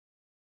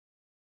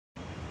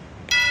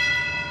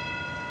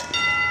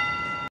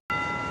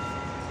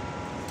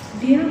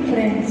Dear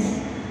friends,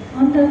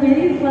 on the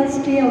very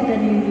first day of the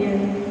new year,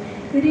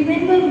 we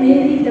remember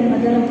Mary, the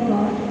Mother of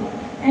God,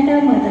 and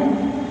our Mother.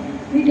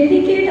 We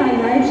dedicate our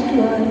lives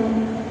to her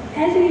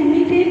as we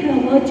imitate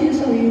her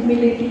virtues of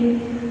humility,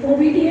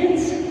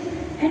 obedience,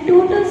 and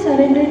total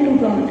surrender to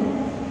God.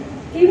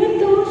 Even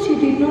though she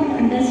did not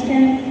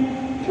understand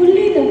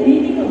fully the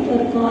meaning of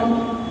her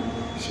call,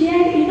 she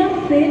had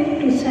enough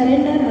faith to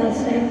surrender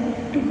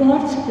herself to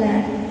God's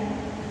plan,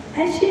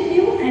 as she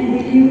knew and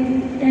believed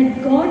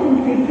that God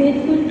would be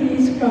faithful to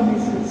His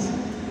promises.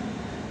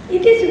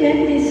 It is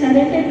when we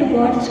surrender to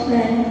God's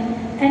plan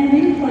and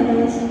will for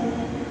us,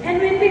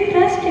 and when we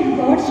trust in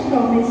God's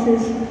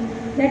promises,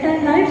 that our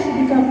lives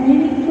become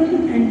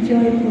meaningful and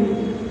joyful,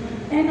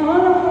 and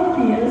all of our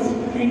fears,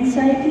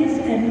 anxieties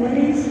and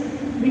worries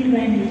will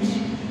vanish.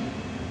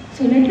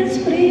 So let us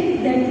pray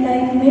that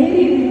like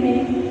Mary we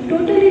may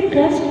totally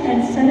trust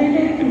and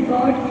surrender to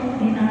God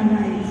in our lives.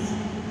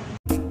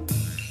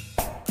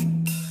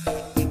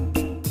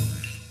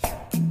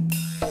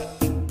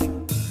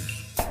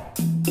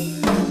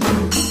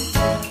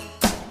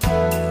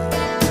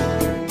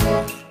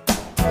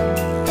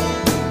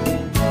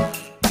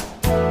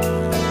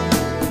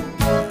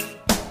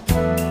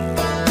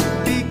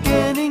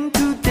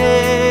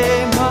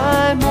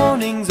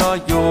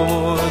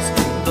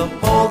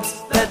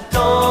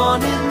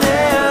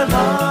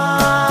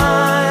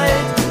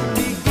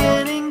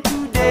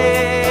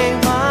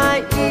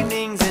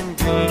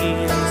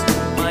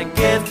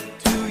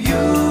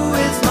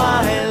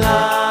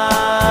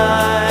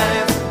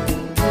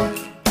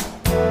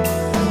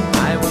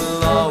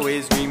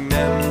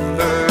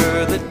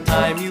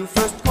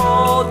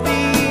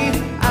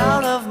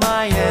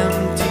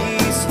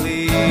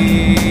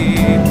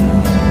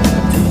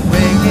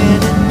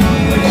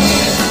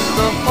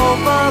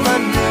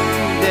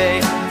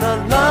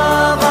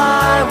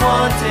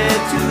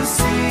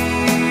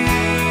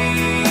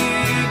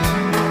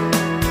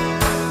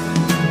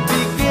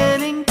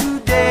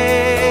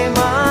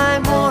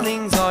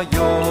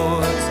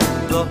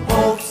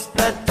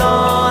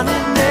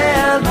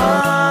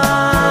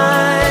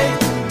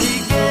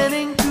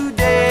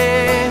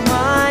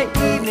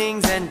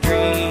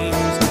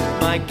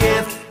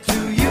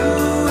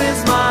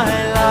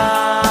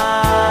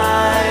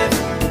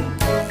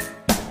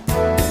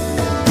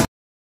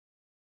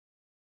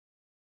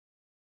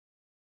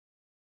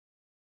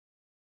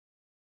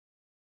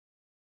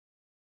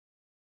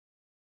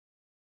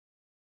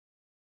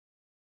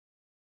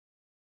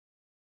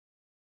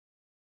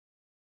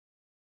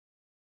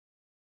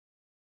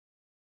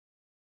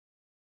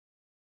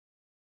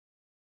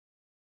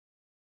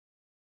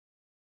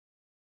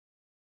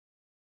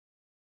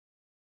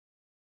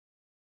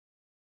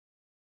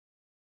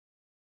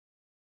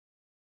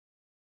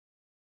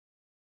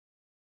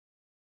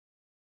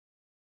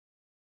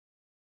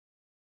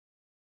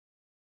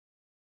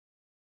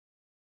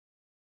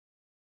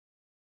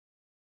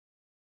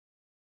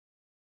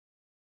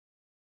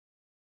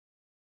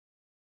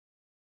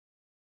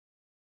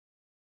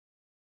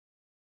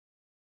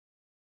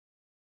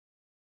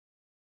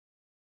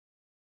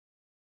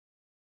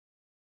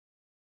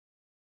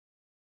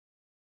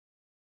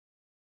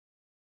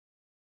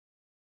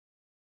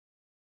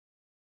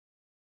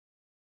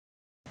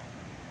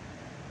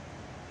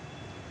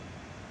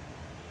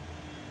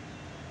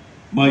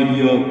 My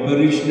dear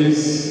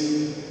parishioners,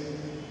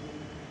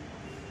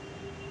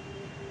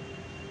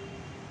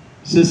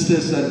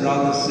 sisters and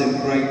brothers in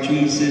Christ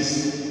Jesus,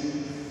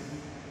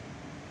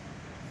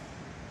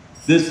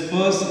 this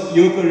first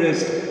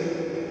Eucharist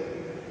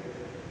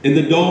in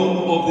the dawn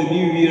of the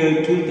new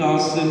year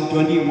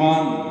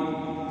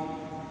 2021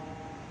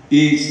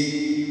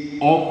 is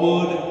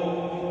offered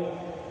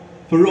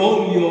for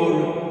all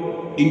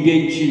your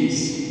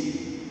intentions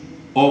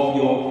of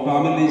your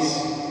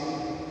families.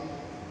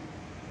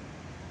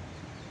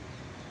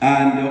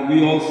 And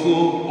we also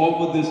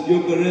offer this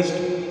Eucharist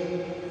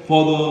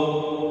for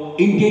the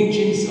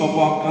intentions of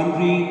our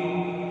country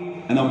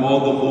and of all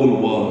the whole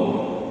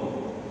world.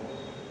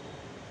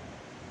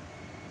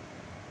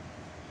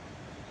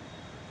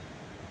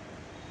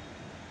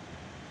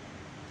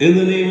 In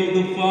the name of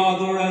the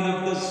Father, and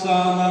of the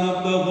Son, and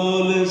of the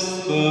Holy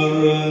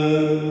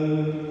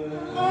Spirit.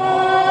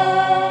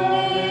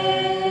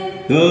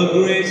 Amen. The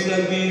grace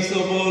and peace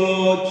of our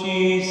Lord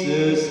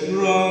Jesus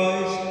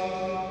Christ,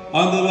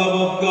 and the love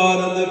of God,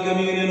 and the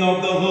communion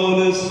of the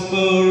Holy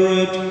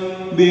Spirit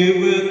be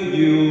with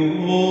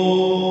you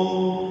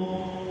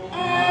all.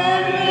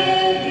 And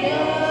with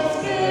your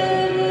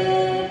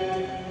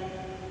spirit.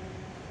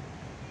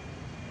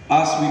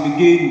 As we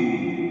begin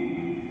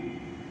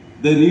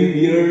the new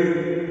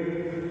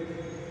year,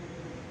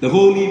 the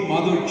Holy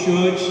Mother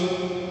Church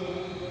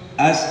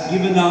has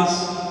given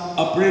us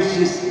a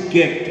precious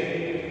gift,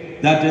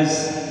 that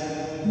is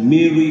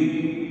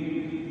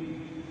Mary,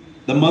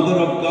 the Mother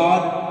of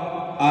God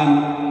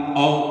and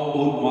our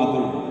own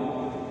Mother.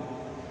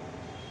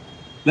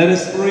 Let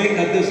us pray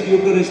at this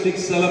Eucharistic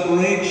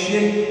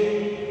celebration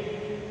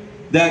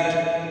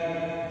that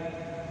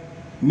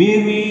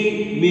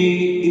Mary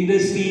may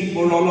intercede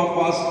for all of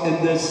us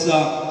in this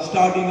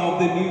starting of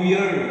the new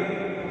year.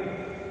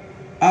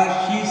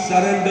 As she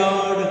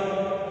surrendered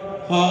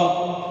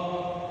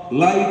her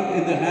life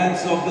in the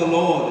hands of the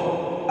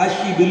Lord, as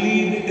she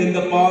believed in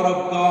the power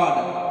of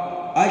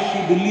God, as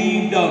she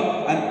believed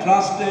and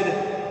trusted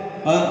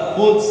her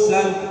whole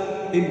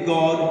self in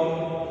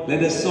God,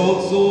 let us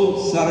also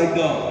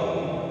surrender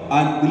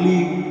and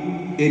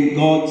believe in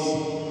God's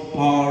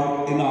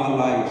power in our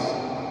lives.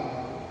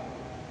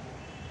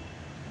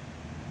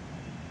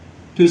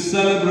 To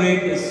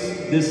celebrate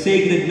the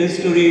sacred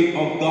mystery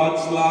of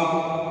God's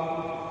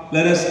love,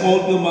 let us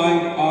call to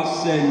mind our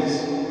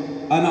sins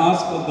and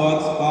ask for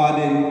God's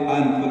pardon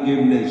and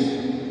forgiveness.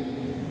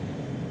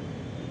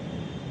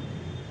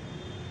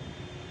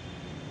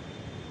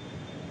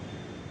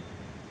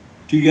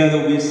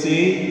 Together we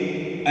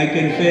say, I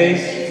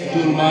confess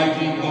to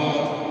Almighty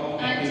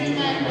God and to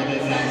my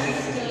brothers and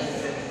sisters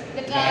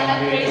that I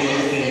have greatly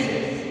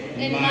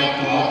sinned in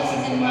my thoughts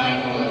and in my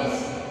words,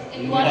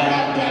 in what I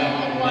have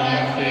done and what I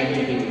have failed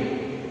to do,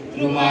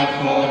 through my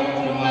fault,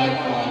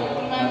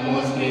 my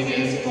most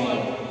grievous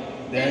fault.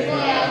 Therefore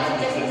I ask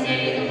Blessed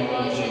Mary, the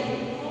Virgin,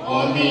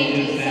 all the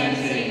angels and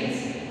saints,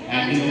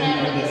 and to my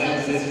brothers and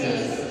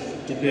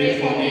sisters, to pray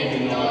for me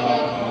to Lord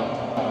our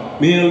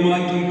God. May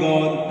Almighty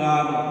God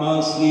have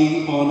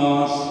mercy on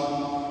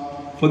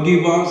us,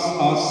 forgive us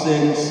our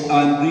sins,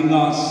 and bring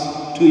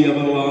us to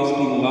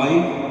everlasting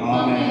life.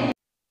 Amen.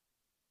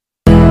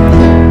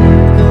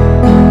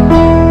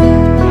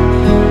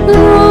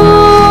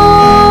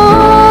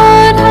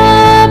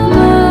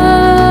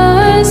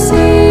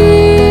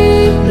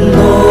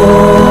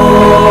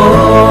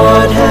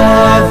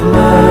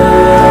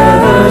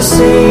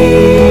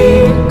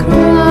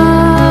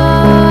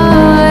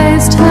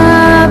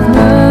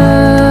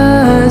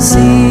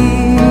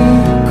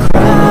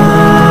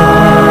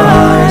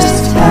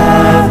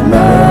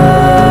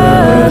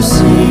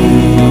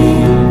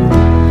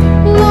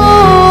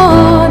 Lord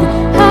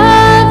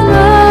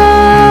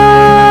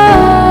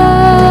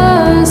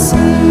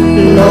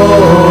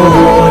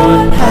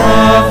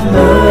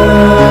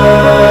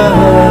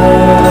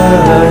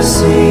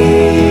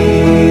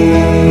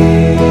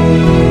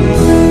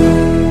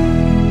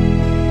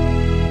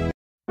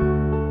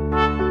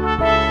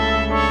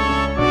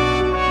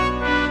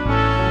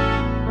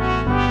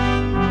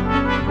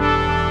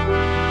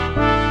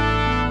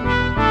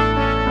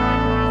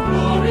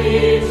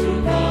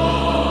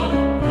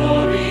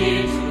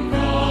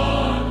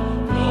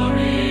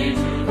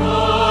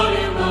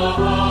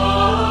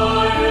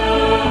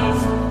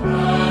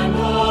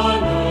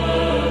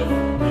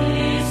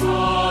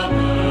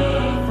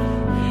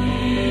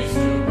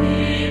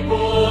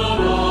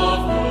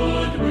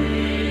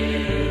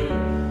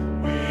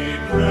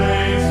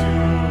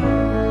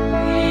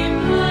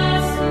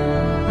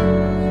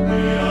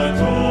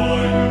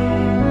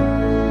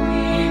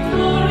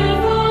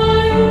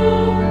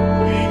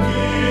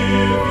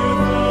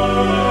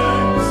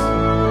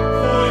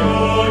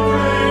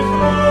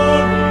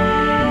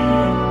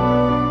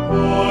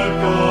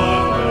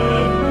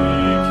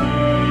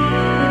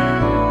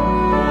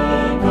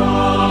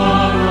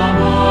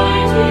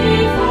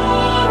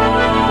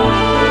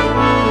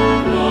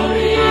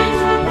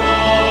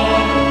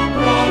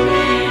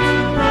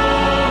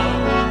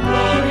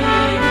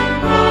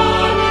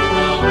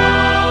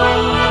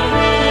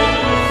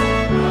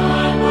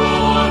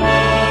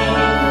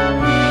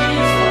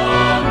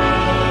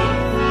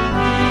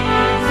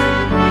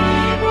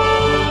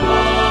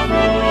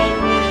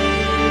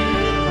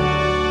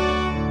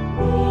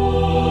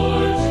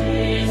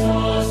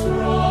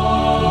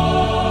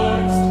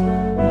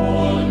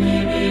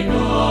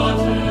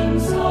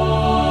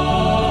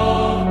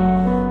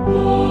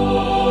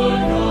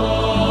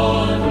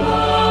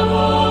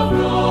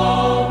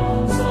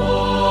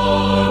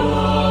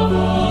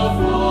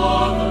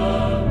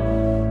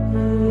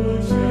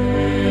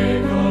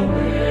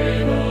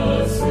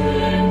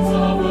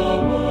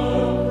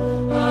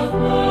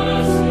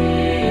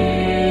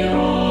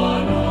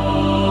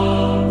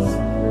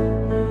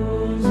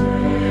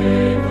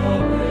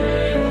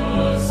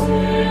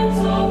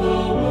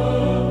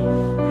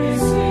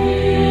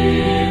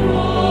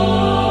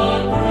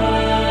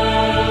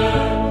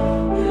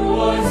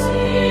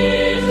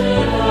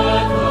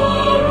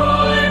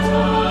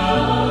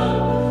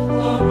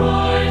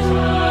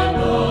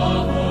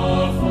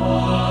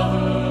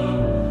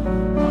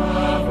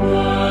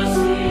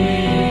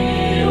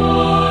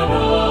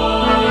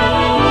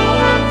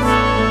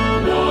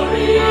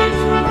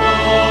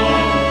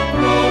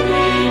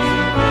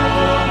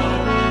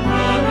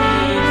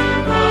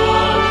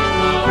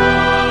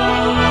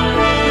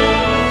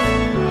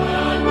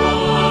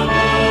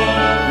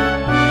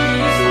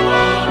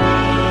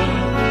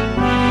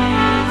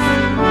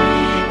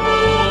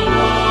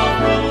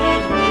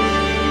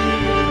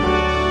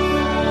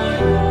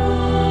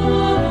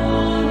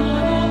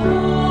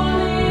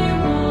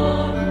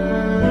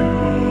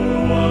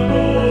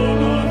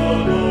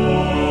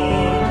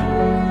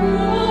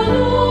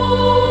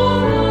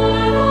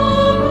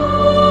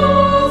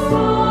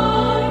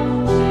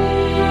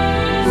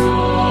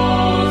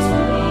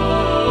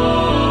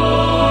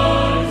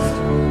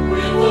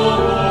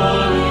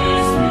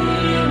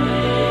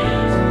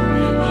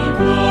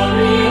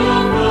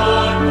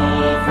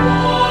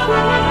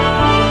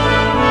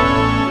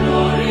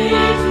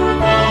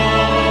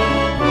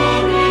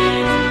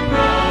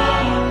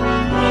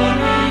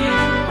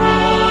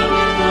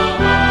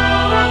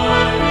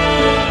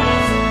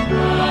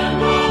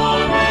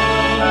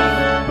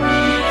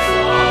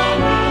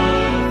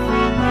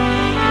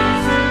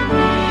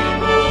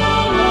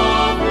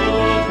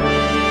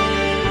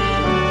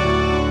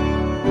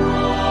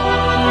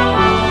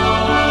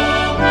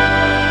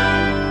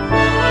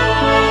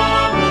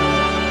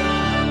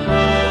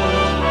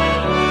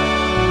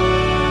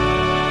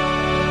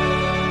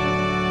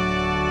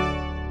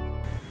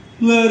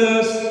Let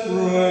us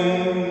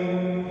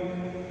pray.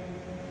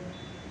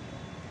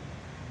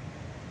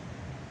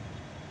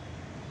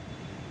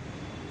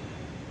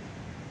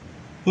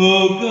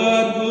 O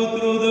God, who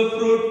through the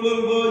fruitful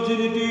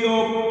virginity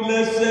of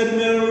Blessed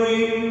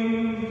Mary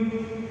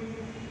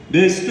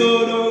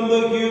bestowed on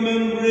the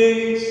human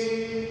race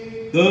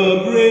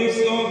the grace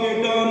of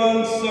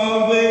eternal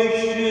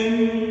salvation,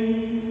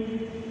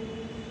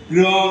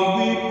 grant,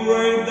 we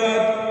pray,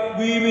 that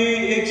we may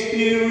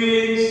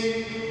experience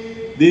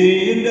the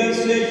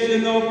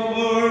intercession of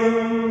her,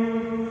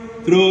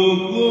 through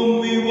whom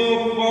we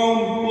were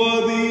found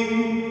worthy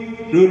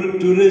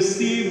to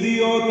receive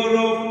the author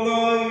of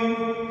life,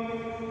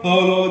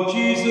 our Lord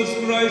Jesus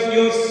Christ,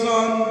 your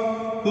Son,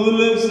 who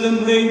lives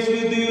and reigns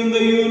with you in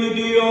the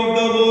unity of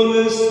the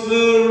Holy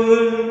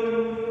Spirit,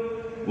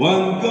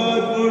 one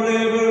God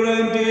forever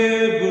and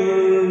ever.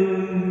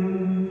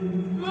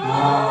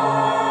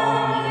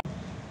 Amen.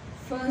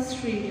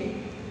 First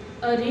reading.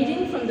 A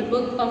reading from the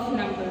book of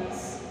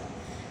Numbers.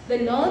 The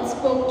Lord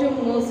spoke to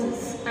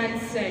Moses and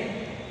said,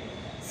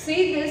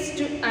 "Say this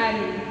to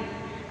Aaron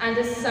and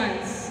his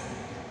sons.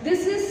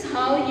 This is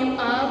how you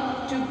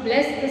are to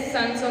bless the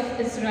sons of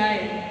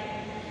Israel.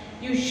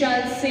 You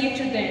shall say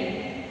to them,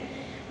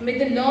 May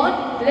the Lord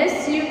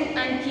bless you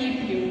and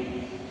keep you.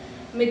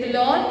 May the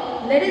Lord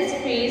let his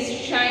face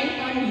shine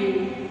on you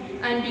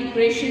and be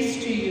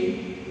gracious to you.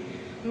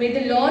 May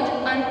the Lord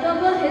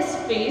uncover his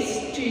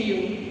face to you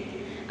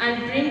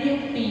and bring you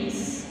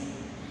peace.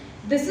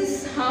 This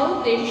is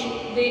how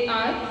they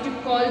are to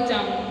call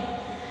down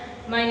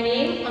my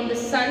name on the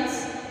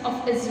sons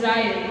of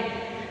Israel,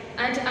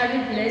 and I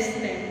will bless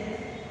them."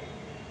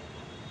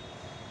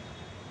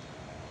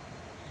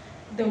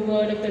 The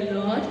word of the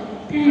Lord.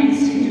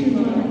 Thanks be to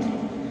God.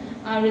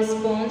 Our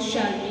response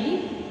shall be,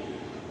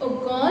 O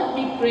God,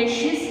 be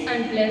gracious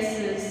and bless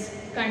us.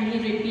 Kindly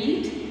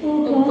repeat.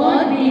 O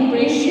God, be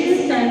gracious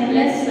and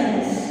bless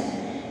us.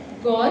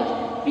 God,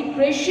 be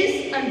gracious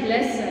and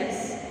bless us.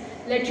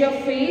 Let your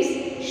face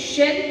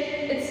shed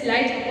its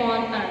light upon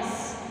us.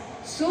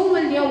 So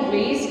will your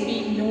ways be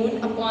known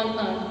upon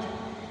earth,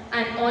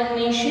 and all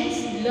nations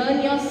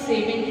learn your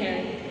saving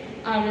help.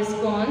 Our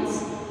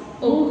response,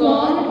 O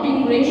God, be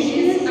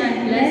gracious and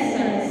bless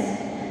us.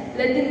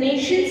 Let the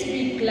nations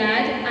be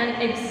glad and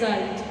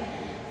exult,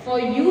 for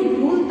you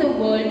rule the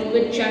world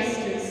with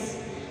justice.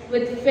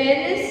 With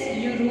fairness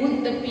you rule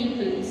the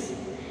peoples.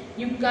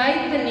 You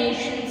guide the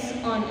nations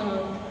on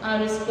earth. Our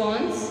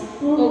response,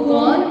 O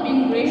God, be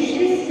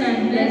gracious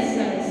and bless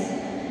us.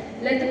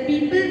 Let the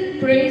people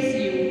praise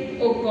you,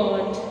 O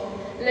God.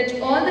 Let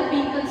all the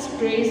peoples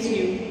praise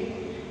you.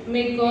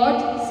 May God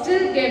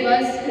still give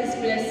us his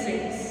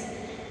blessings,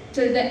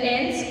 till the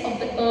ends of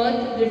the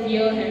earth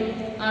revere him.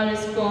 Our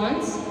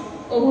response,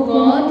 O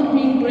God,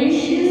 be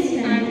gracious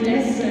and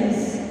bless us.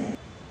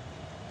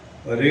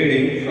 A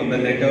reading from the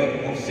letter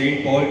of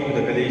St. Paul to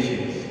the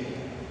Galatians.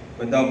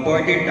 When the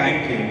appointed time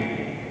came,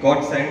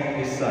 God sent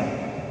his Son,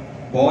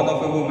 born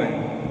of a woman,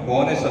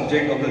 born a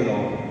subject of the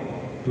law,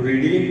 to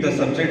redeem the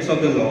subjects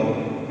of the law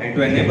and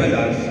to enable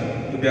us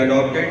to be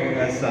adopted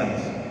as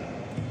sons.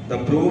 The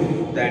proof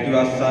that you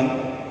are sons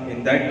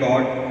in that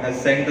God has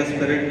sent the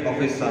Spirit of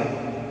his Son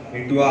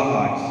into our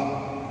hearts,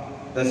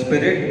 the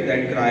Spirit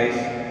that cries,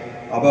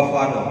 Abba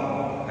Father,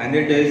 and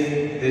it is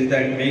this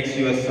that makes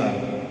you a son.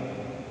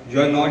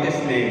 You are not a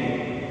slave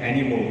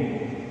anymore,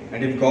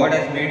 and if God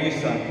has made you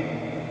son,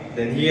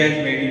 then he has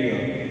made you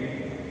heir.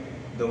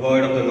 The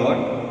word of the Lord.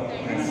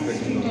 Thanks be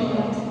to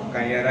God.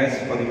 Kindly arise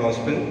for the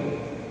gospel.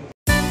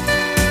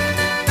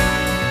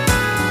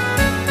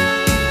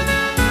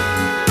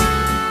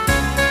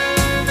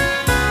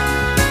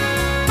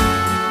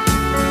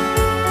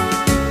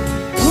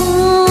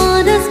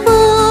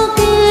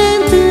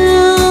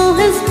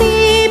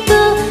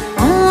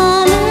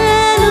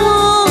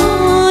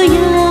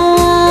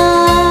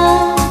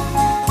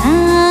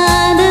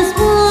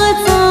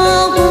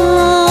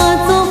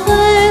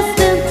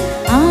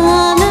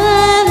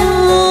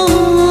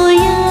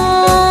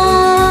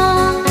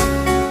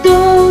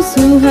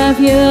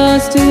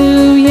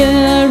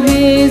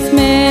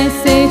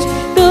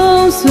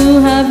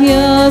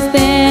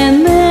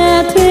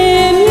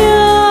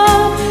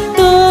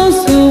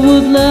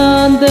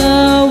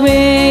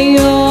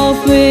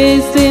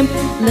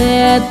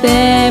 Let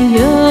them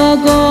hear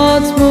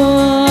God's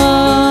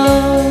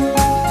word.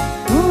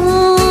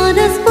 God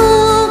has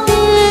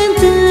spoken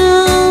to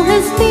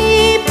his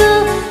people.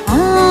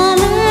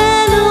 Hallelujah.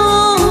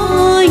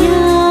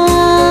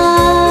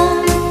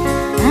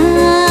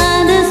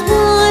 And his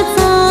words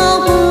are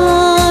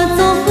words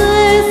of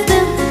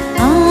wisdom.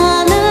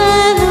 Hallelujah.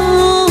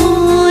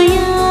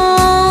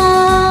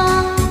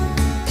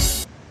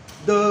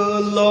 The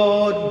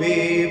Lord be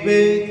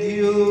with you.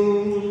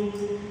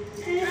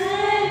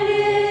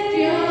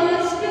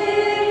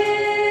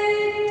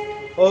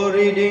 A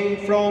reading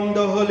from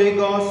the Holy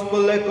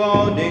Gospel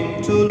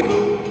according to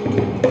Luke.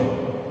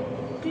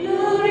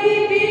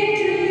 Glory be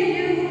to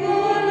you, O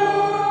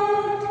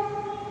Lord.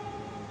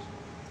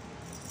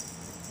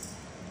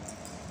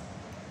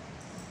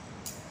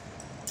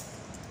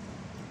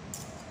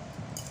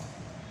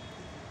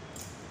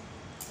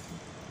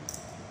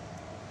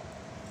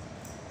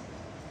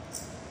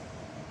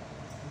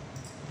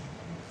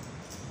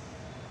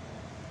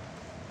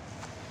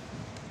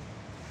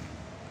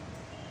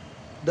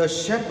 the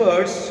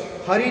shepherds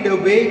hurried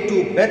away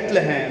to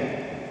Bethlehem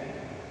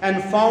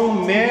and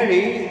found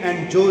Mary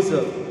and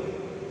Joseph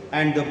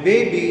and the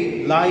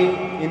baby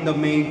lying in the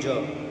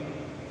manger.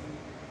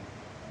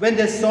 When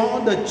they saw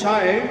the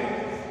child,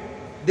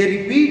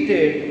 they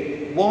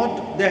repeated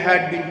what they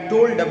had been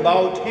told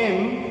about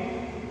him,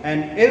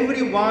 and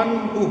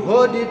everyone who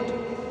heard it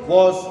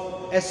was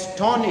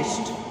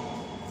astonished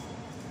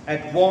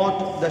at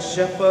what the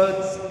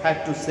shepherds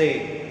had to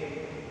say.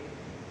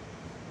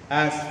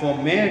 As for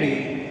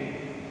Mary,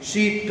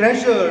 she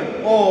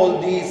treasured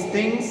all these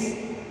things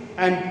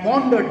and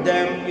pondered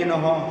them in her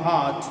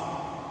heart.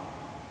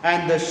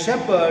 And the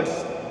shepherds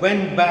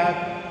went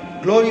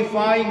back,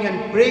 glorifying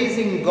and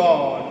praising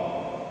God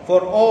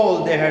for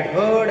all they had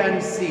heard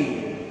and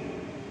seen.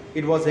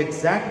 It was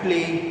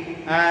exactly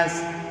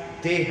as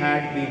they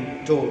had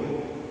been told.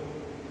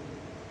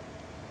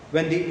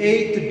 When the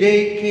 8th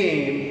day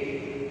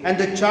came and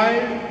the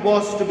child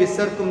was to be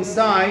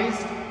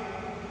circumcised,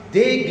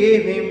 they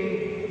gave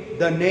him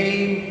the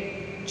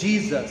name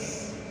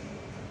Jesus,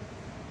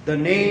 the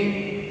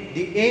name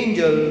the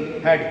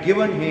angel had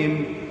given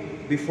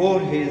him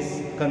before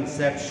his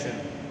conception.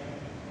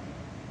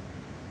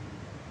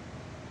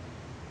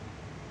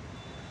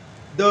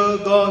 The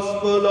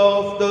Gospel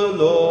of the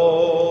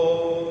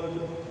Lord.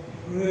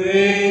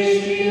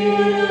 Praise to you,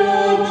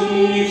 Lord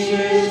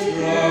Jesus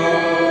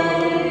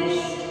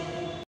Christ.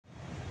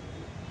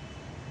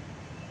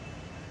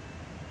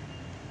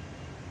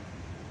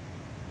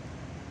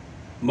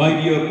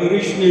 My dear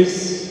parishioners,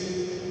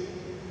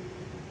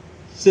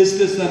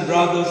 sisters and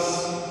brothers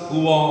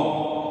who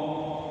are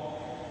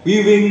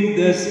viewing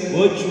this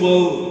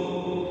virtual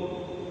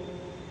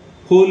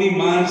Holy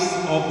Mass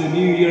of the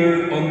New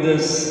Year on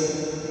this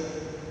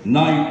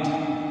night.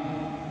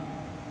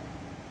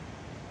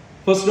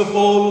 First of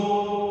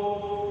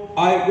all,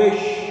 I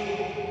wish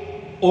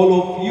all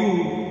of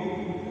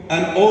you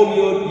and all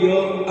your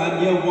dear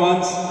and near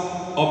ones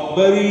a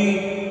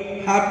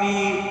very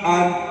happy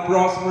and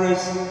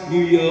prosperous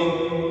New Year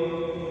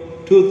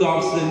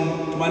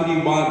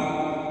 2021.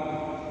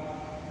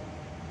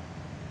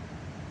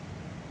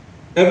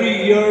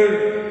 Every year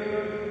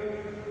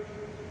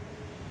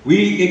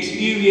we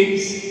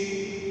experience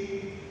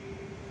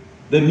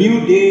the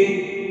new day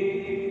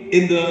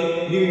in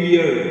the new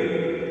year,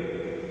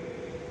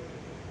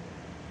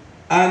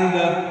 and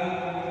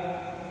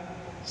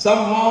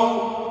somehow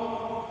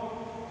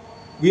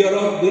we are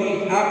all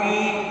very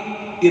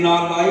happy in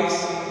our lives,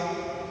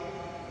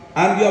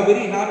 and we are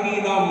very happy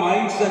in our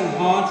minds and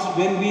hearts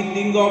when we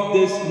think of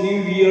this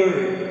new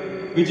year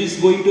which is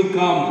going to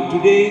come.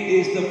 Today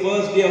is the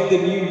first day of the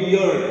new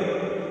year.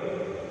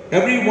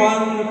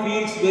 Everyone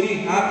feels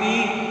very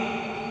happy.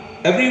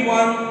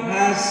 Everyone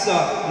has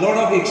a lot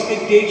of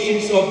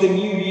expectations of the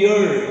new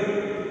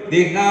year.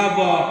 They have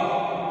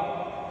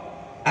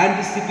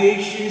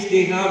anticipations,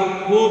 they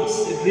have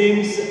hopes,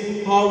 dreams,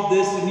 how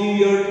this new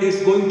year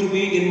is going to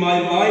be in my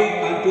life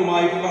and to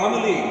my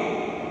family.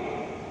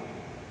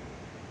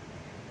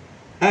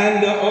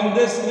 And on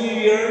this new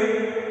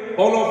year,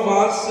 all of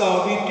us,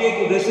 we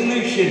take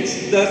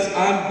resolutions that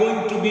I'm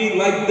going to be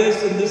like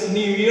this in this new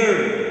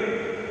year.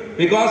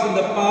 Because in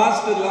the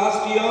past,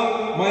 last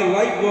year, my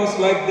life was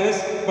like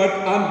this, but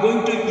I'm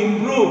going to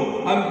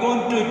improve. I'm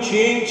going to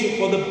change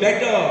for the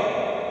better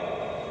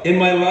in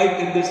my life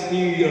in this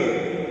new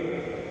year.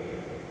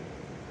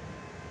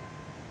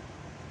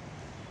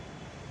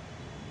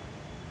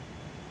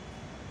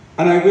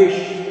 And I wish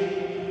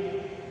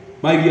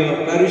my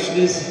dear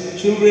parishioners,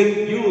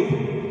 children, youth,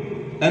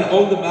 and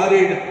all the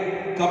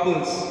married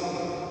couples,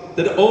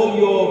 that all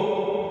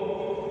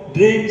your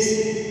dreams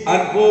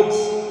and hopes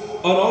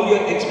and all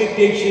your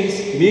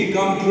expectations may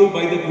come true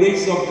by the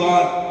grace of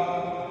God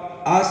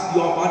as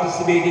you are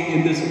participating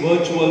in this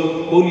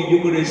virtual Holy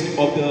Eucharist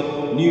of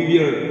the New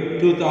Year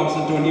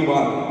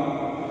 2021.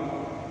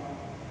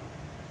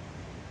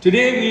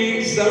 Today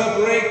we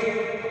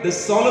celebrate the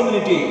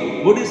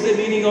solemnity. What is the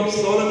meaning of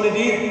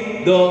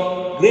solemnity?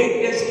 The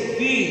greatest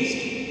feast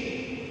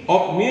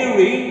of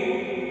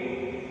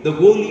Mary, the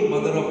Holy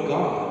Mother of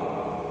God.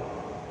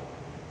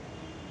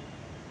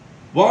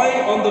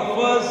 Why on the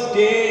first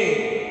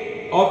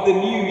day of the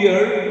new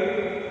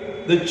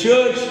year, the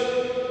church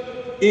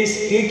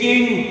is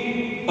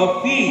taking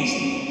a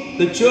feast?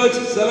 The church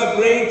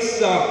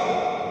celebrates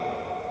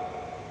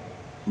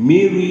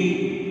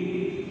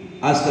Mary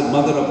as the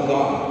Mother of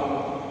God.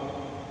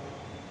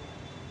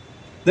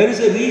 There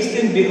is a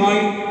reason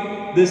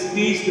behind this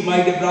feast,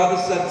 my dear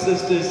brothers and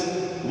sisters,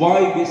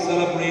 why we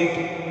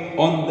celebrate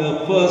on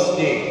the first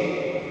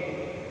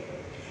day.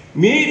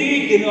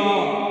 Mary in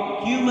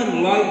our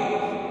human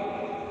life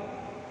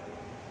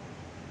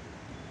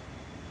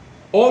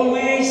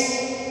always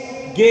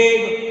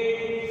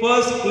gave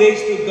first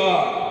place to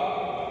God.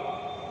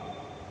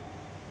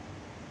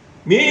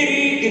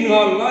 Mary in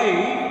her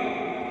life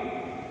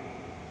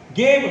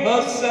gave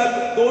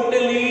herself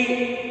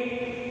totally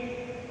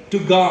to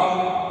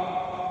God.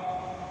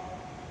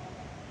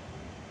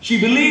 She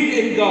believed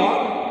in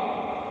God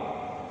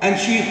and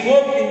she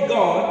hoped in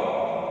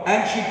God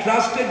and she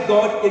trusted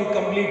God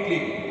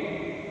completely.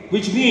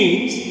 Which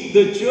means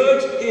the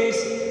church is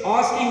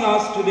asking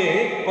us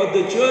today, or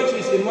the church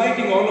is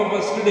inviting all of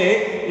us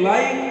today,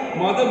 like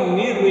Mother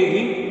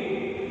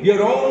Mary, we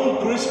are all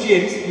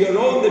Christians, we are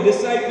all the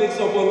disciples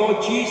of our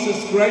Lord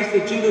Jesus Christ,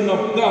 the children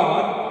of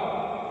God.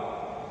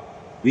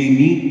 We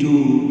need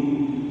to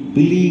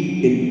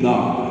believe in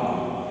God.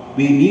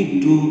 We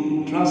need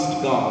to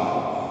trust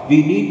God.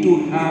 We need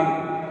to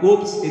have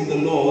hopes in the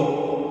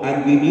Lord,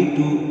 and we need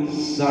to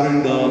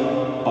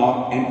surrender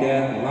our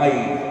entire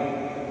life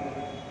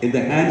in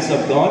the hands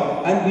of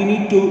God, and we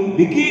need to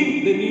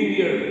begin the new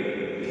year.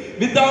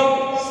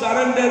 Without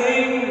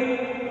surrendering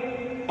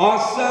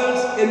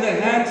ourselves in the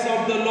hands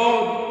of the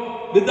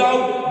Lord,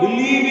 without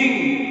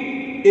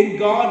believing in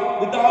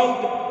God,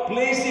 without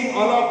placing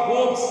all our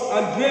hopes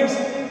and dreams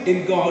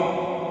in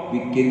God, we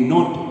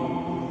cannot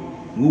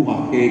move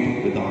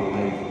ahead with our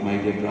life, my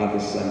dear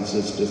brothers and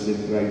sisters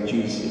in Christ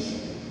Jesus.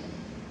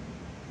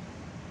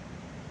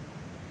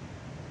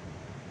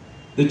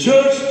 The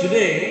church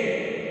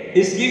today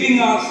is giving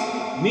us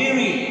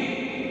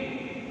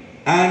Mary,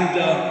 and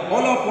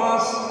all of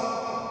us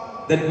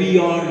that we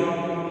are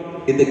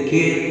in the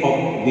care of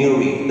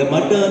Mary, the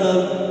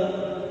maternal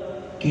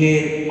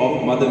care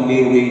of Mother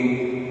Mary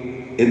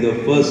in the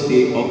first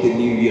day of the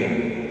new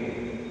year.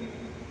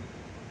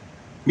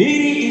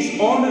 Mary is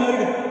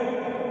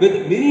honored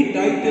with many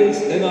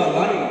titles in our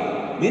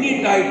life,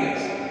 many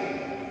titles: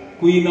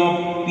 Queen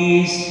of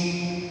Peace,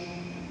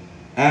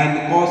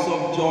 and cause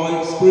of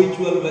joy,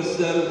 spiritual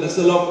vessel,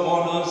 vessel of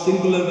honor,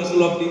 singular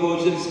vessel of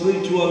devotion,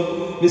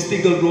 spiritual,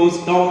 mystical rose,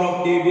 Tower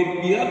of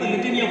David. We have the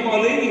litany of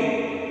Our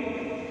Lady.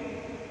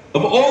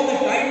 Of all the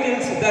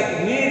titles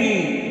that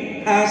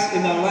Mary has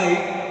in her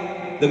life,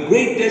 the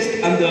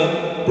greatest and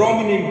the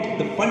prominent,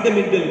 the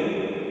fundamental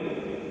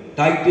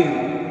title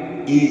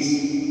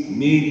is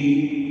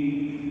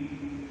Mary,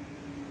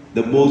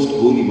 the most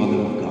holy Mother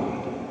of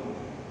God.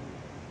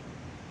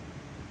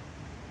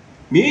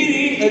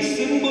 Mary, a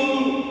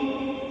simple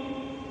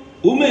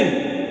woman,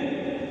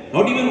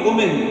 not even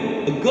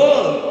woman, a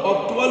girl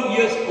of 12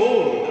 years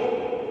old,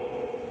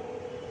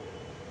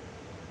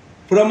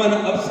 from an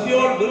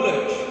obscure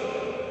village.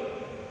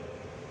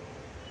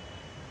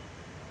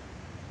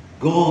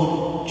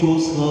 God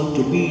chose her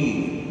to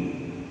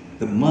be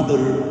the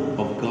mother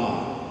of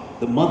God,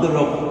 the mother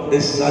of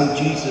His Son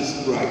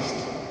Jesus Christ.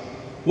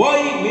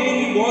 Why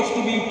Mary was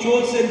to be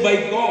chosen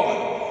by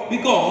God?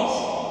 Because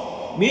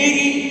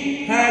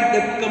Mary had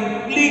that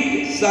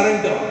complete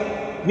surrender.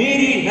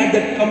 Mary had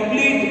that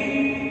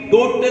complete,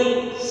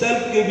 total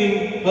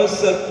self-giving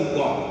herself to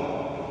God.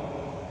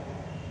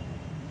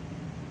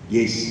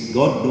 Yes,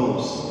 God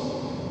knows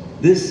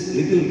this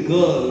little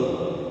girl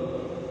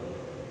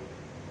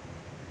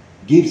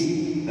gives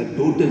a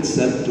total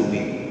self to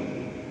me.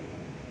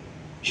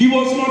 She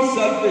was not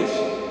selfish,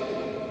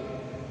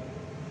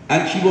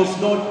 and she was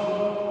not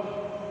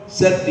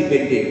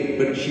self-dependent,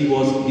 but she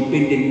was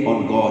dependent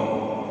on God.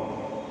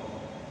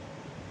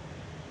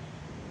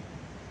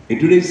 In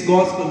today's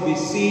gospel, we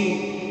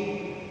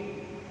see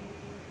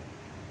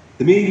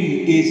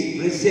Mary is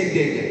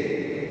presented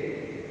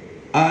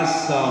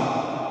as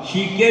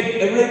she kept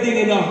everything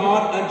in her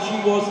heart, and she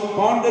was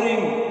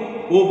pondering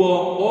over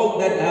all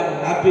that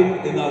have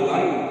happened in her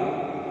life.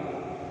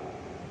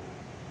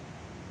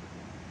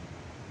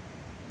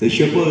 The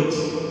shepherds,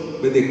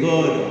 when they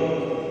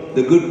heard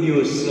the good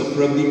news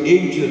from the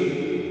angel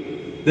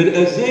that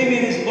a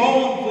Savior is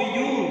born for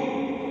you,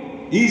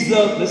 He is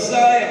the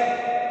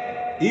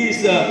Messiah, He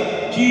is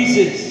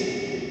Jesus.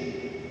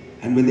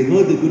 And when they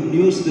heard the good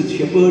news, the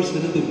shepherds,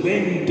 they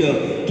went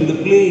to the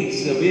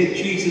place where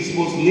Jesus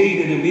was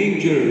laid in a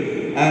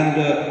manger, and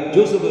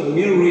Joseph and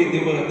Mary,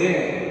 they were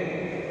there.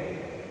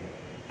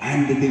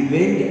 And they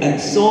went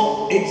and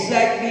saw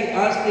exactly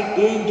as the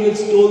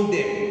angels told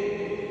them.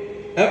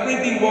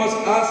 Everything was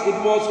as it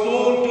was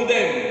told to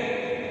them.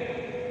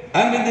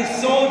 And when they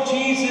saw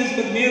Jesus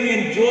with Mary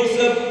and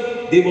Joseph,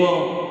 they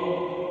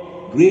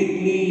were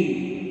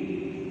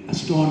greatly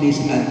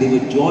astonished, and they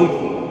were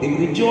joyful. They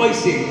were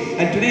rejoicing.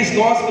 And today's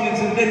gospel is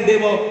written, they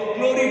were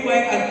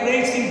glorifying and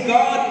praising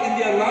God in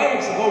their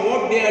lives for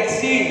what they had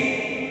seen.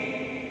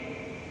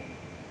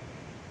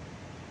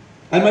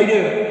 And my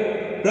dear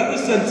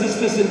brothers and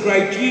sisters in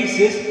Christ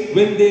Jesus,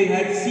 when they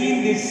had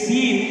seen this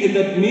scene in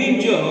that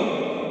manger,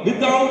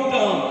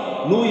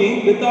 without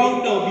knowing,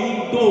 without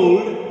being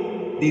told,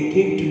 they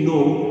came to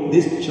know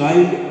this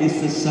child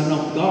is the Son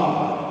of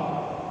God.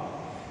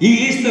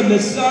 He is the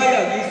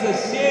Messiah, He is the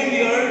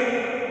Savior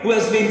who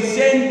has been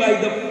sent by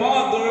the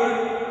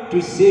Father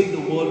to save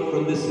the world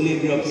from the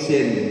slavery of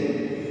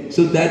sin.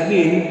 So that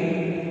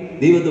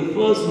means they were the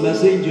first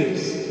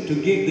messengers to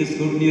give this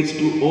good news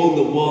to all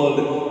the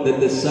world that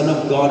the Son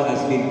of God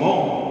has been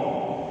born.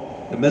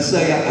 The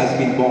Messiah has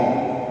been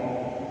born.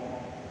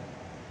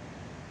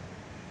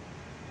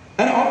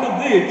 And after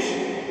which,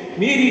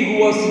 Mary, who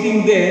was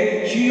sitting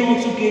there, she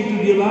also came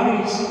to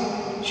realize,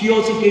 she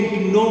also came to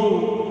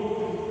know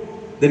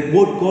that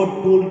what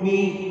God told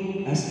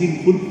me has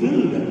been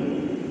fulfilled.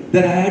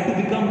 that I had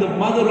to become the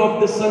mother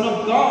of the Son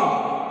of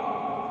God.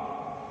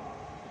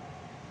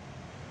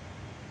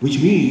 Which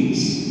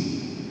means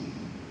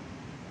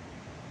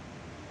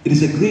it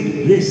is a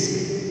great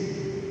risk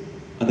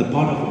on the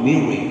part of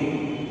Mary.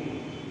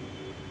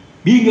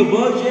 Being a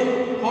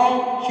virgin,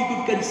 how she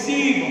could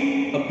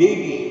conceive a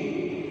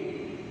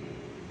baby.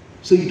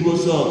 So it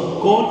was a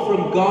call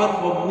from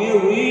God for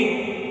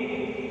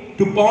Mary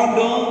to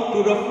ponder,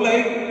 to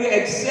reflect, to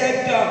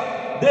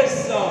accept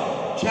this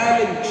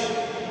challenge.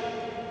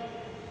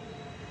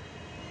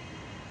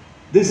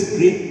 This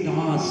great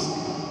task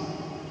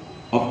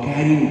of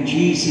carrying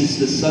Jesus,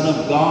 the Son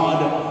of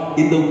God,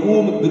 in the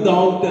womb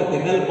without the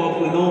help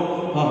of,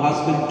 her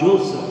husband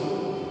Joseph.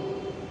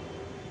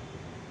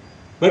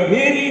 But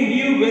Mary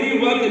knew very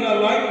well in her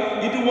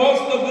life, it was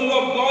the will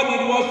of God,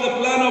 it was the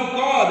plan of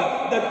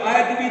God, that I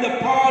had to be the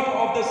part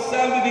of the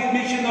salvific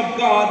mission of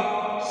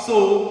God.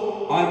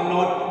 So I'm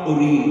not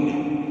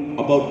worried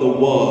about the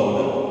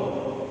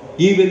world.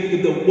 Even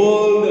if the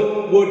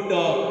world would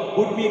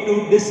put me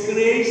to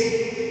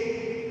disgrace,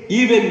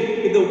 even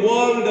if the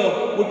world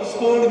would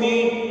scold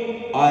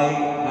me, I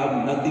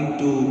have nothing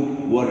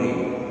to worry,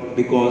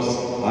 because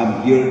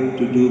I'm here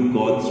to do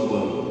God's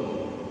will.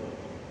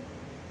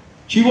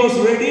 She was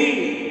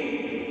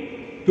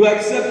ready to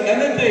accept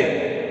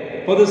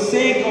anything for the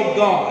sake of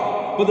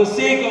God, for the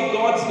sake of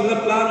God's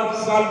plan of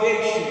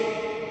salvation.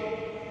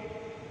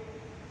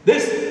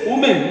 This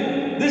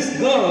woman, this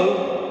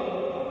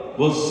girl,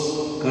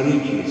 was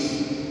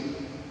courageous.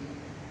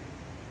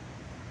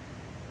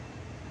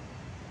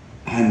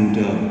 And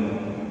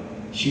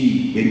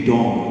she went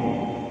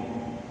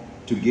on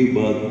to give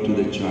birth to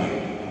the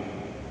child.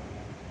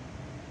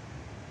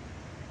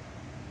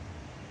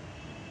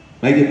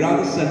 My dear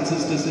brothers and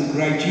sisters in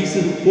Christ,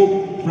 Jesus,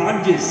 Pope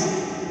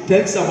Francis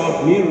tells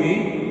about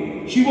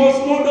Mary. She was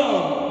not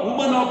a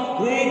woman of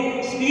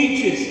great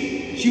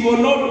speeches. She was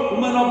not a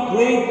woman of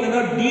great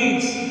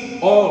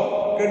deeds,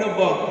 or kind of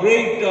a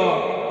great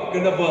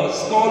a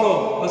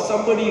scholar, or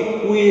somebody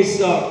who is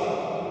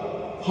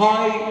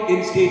high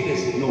in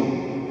status. No.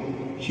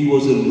 She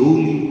was a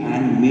lowly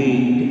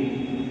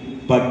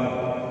handmaid,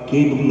 but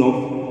capable of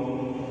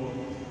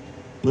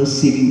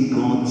perceiving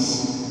God's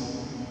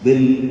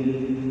will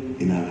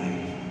in her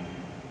life.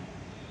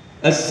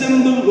 A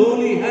simple,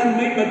 lowly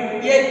handmaid,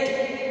 but yet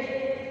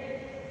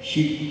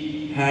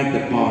she had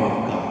the power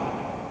of God.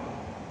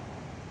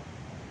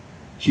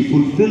 She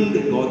fulfilled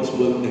God's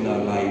will in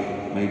her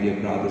life, my dear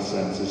brothers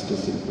and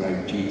sisters in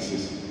Christ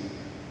Jesus.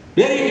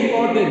 Very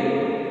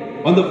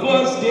important, on the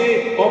first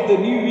day of the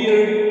new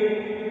year,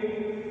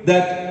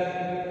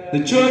 that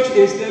the church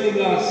is telling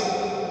us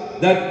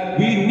that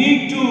we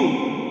need to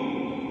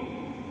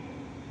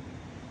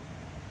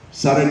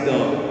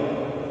surrender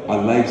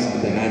our lives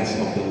in the hands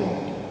of the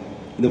Lord.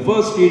 In the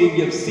first reading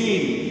we have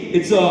seen,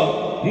 it's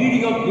a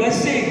reading of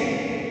blessing.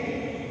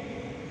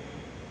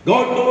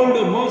 God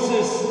told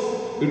Moses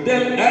to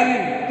tell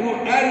Aaron, through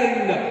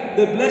Aaron,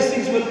 the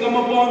blessings will come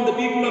upon the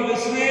people of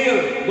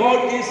Israel.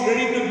 God is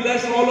ready to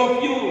bless all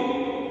of you.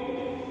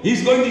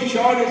 He's going to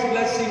shower His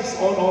blessings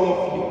on all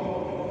of you.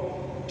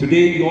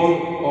 Today you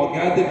all are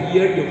gathered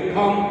here, you have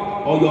come,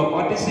 or you are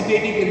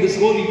participating in this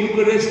Holy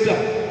Eucharist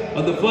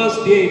on the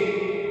first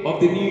day of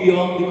the new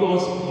year,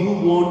 because you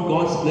want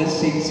God's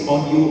blessings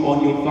on you,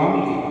 on your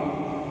family.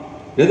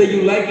 Whether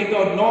you like it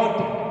or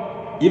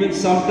not, even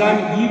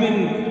sometimes,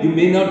 even you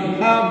may not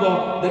have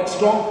that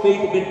strong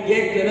faith, but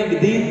yet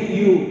within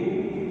you,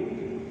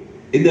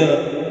 in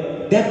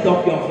the depth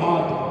of your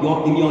heart,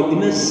 in your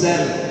inner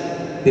self,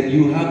 that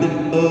you have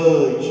that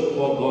urge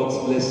for God's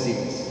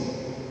blessings.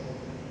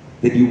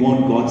 That you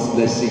want God's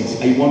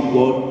blessings. I want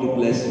God to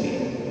bless me.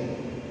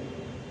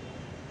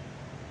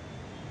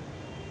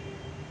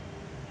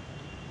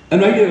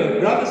 And my dear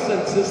brothers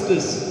and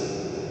sisters,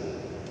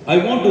 I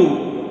want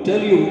to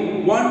tell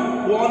you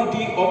one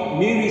quality of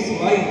Mary's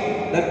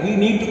life that we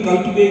need to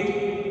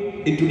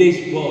cultivate in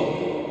today's world.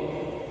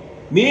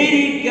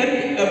 Mary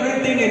kept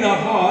everything in her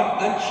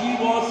heart, and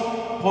she was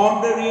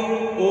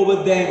pondering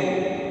over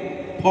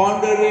them.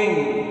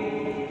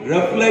 Pondering,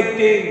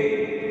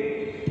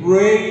 reflecting,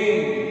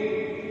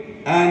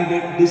 praying,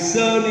 and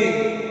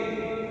discerning.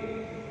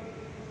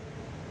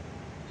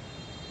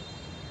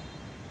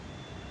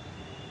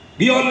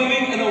 We are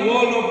living in a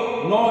world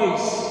of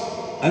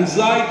noise,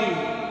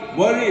 anxiety,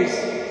 worries,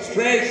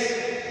 stress,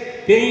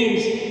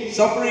 pains,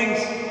 sufferings,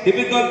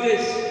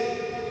 difficulties,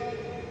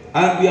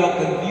 and we are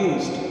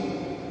confused.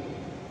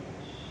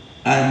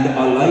 And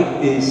our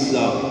life is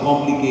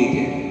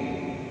complicated.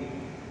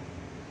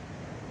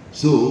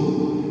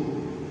 So,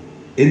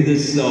 in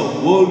this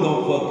world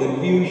of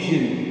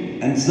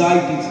confusion,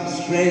 anxiety,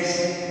 stress,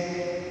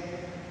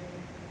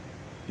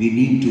 we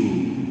need to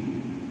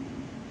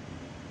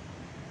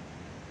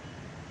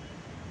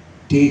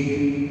take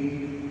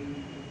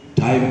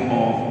time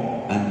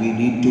off, and we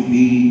need to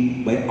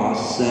be by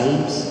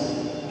ourselves,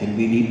 and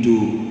we need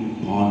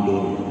to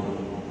ponder.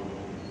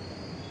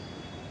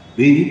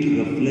 We need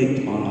to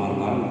reflect on our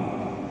life.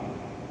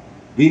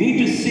 We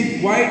need to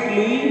sit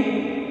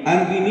quietly,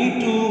 and we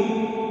need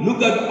to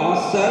look at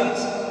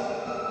ourselves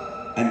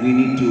and we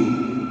need to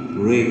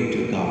pray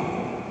to God.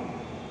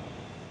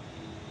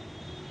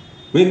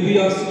 When we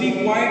are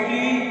sitting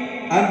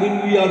quietly and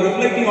when we are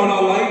reflecting on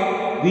our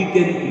life, we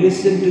can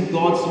listen to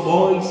God's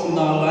voice in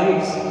our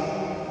lives.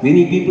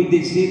 Many people,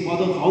 they say,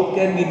 Father, how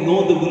can we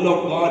know the will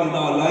of God in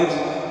our lives?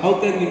 How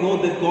can we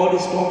know that God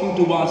is talking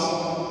to us?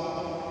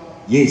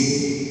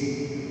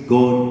 Yes,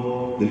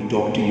 God will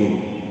talk to you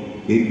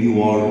when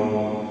you are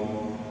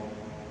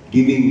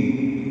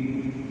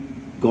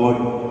giving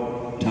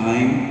God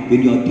time,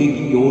 when you are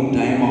taking your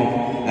time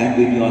off, and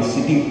when you are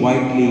sitting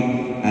quietly,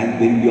 and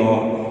when you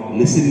are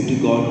listening to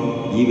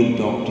God, He will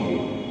talk to you.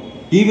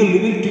 He will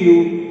reveal to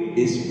you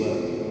His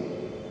word.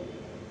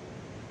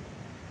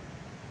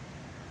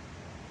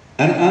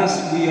 And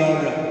as we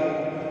are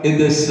in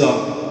this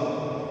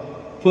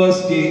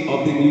first day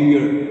of the new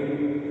year,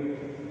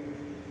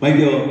 my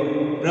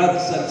dear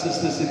brothers and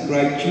sisters in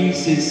Christ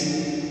Jesus,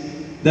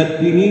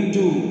 that we need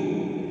to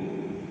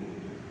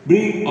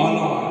bring all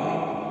our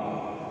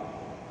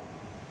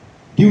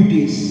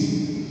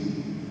duties,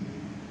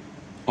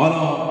 all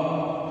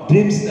our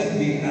dreams that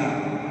we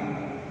have,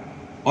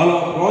 all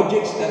our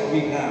projects that we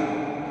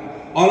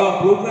have, all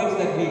our programs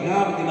that we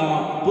have in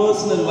our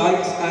personal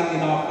lives and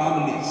in our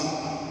families,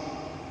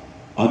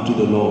 unto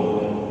the Lord.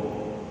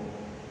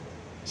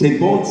 St.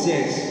 Paul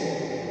says,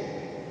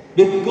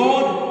 with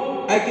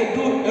God I can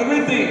do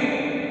everything.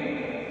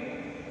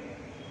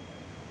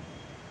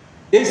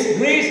 His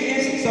grace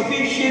is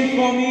sufficient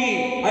for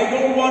me. I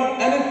don't want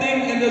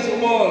anything in this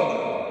world.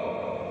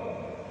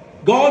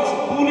 God's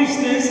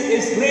foolishness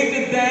is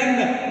greater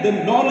than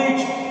the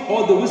knowledge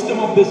or the wisdom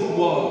of this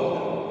world.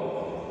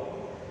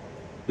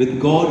 With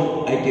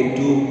God I can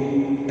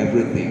do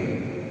everything.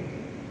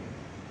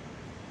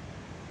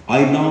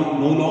 I now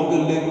no longer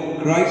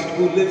live, Christ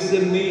who lives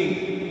in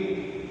me.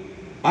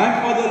 I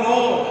am for the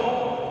Lord.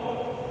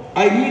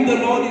 I need the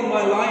Lord in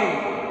my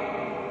life.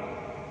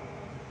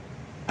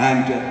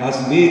 And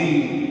as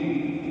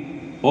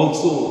Mary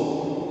also,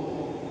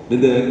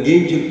 when the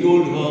angel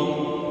told her,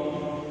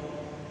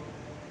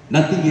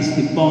 nothing is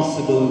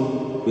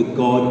impossible with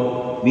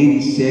God,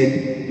 Mary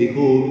said,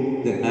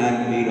 behold, the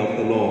handmaid of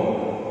the Lord.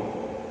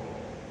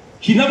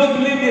 She never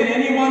believed in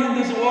anyone in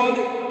this world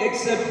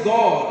except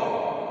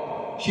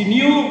God. She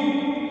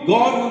knew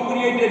God who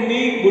created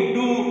me would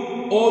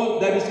do all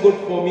that is good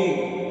for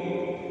me.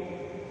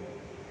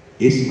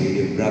 Yes, my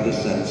dear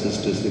brothers and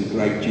sisters in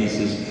Christ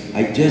Jesus,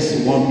 I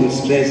just want to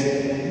stress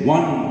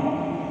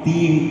one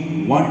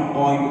theme, one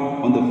point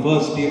on the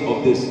first day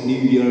of this new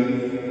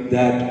year,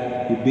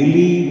 that you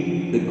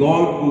believe the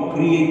God who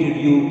created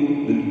you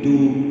will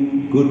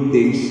do good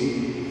things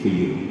for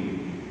you.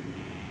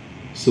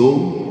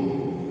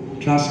 So,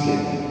 trust in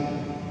Him.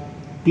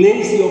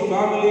 Place your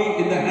family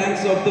in the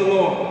hands of the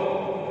Lord.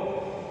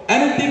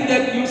 Anything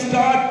that you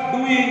start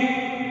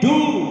doing, do.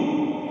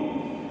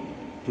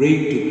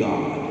 Pray to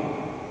God.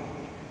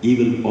 He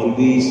will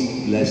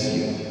always bless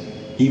you.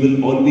 He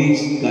will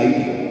always guide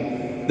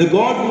you. The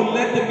God who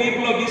led the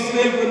people of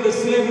Israel from the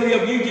slavery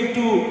of Egypt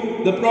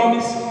to the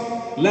promised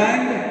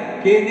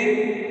land,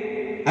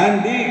 Canaan,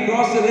 and they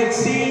crossed the Red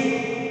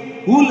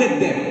Sea. Who led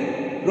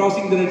them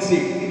crossing the Red Sea?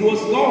 It was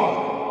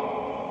God.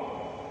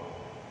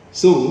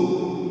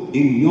 So,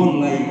 in your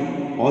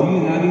life, are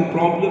you having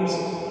problems?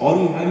 Are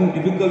you having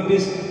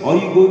difficulties? Are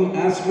you going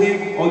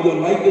astray? Or your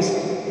life is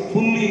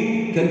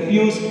fully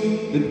confused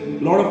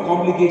with a lot of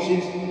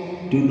complications?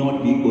 Do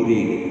not be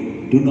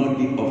worried. Do not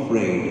be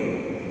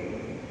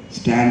afraid.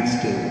 Stand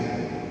still.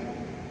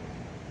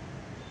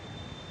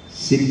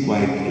 Sit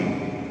quietly.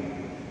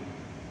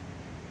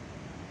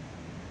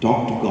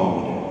 Talk to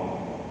God.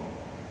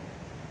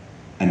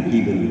 And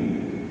He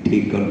will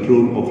take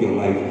control of your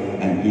life,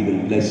 and He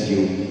will bless you,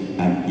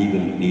 and He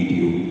will lead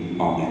you.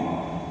 Amen.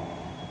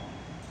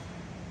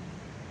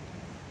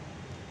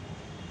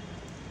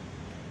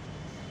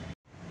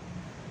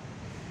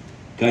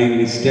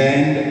 Kindly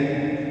stand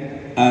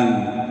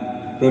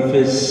and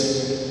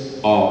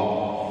profess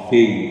our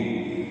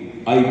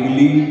faith. I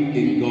believe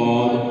in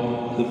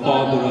God, the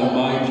Father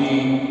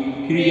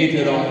Almighty,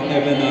 creator of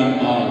heaven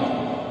and earth,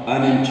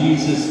 and in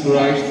Jesus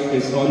Christ,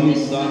 His only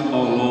Son,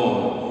 our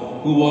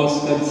Lord, who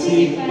was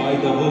conceived by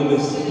the Holy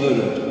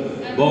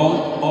Spirit,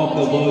 born of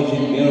the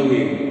Virgin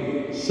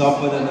Mary,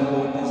 suffered under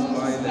Pontius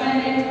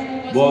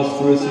Pilate, was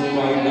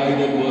crucified,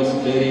 died, and was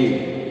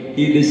buried.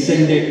 He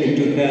descended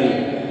into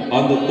hell.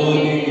 On the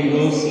third day He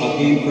rose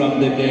again from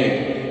the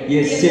dead. He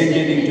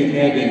ascended into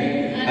heaven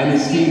and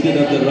is seated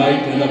at the right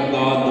hand of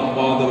God the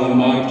Father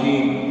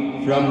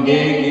Almighty. From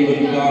there He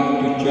will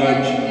come to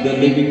judge the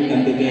living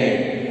and the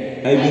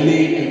dead. I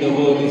believe in the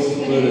Holy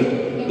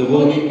Spirit, the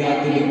Holy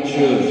Catholic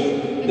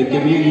Church, the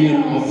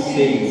communion of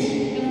saints,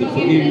 the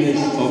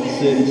forgiveness of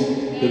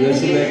sins, the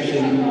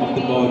resurrection of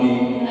the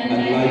body,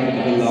 and life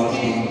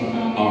everlasting.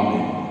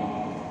 Amen.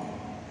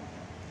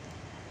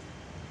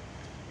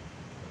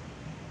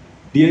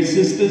 Dear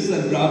sisters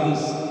and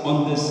brothers,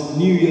 on this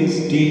New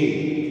Year's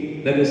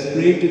Day, let us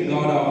pray to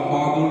God our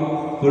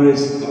Father for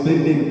His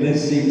abundant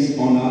blessings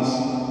on us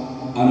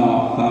and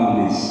our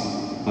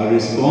families. Our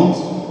response,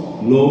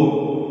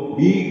 Lord,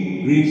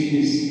 be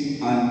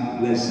gracious and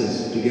bless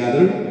us.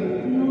 Together,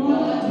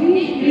 Lord,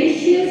 be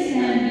gracious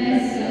and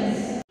bless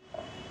us.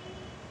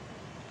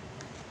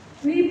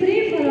 We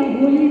pray for our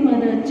Holy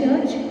Mother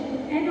Church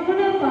and all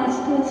our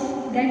pastors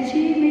that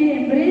she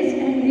may embrace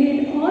and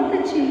lead all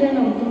the children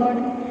of God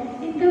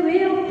in the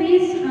way of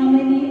peace,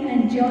 harmony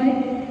and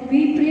joy.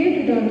 We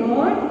pray to the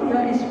Lord.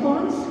 Your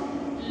response?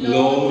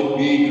 Lord,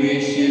 be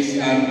gracious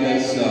and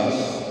bless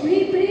us.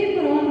 We pray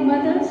for all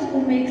mothers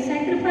who make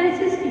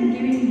sacrifices in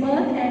giving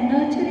birth and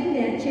nurturing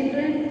their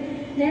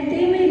children, that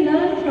they may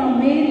learn from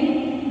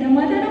Mary, the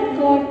Mother of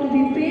God, to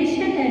be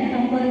patient and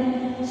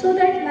humble, so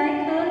that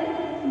like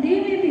her,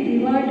 they may be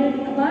rewarded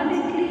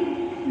abundantly.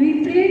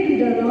 We pray to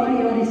the Lord.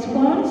 Your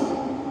response?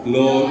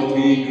 Lord,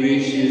 be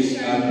gracious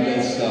and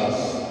bless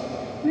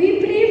us. We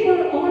pray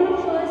for all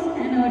of us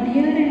and our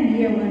dear and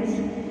dear ones,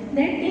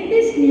 that in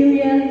this new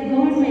year,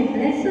 God may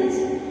bless us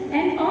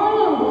and all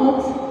our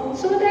works,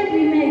 so that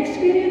we may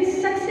experience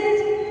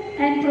success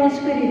and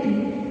prosperity.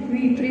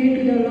 We pray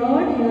to the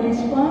Lord. Your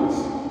response?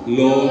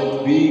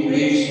 Lord, be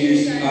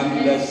gracious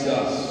and bless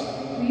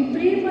us. We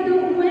pray for the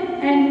women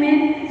and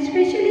men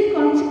specially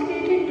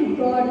consecrated to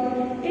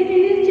God in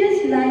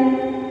religious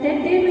life,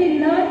 that they may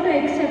learn to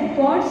accept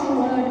God's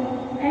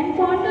word and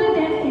ponder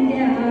them in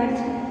their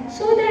hearts,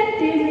 so that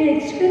they may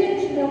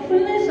experience the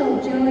fullness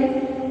of joy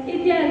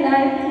in their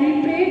life.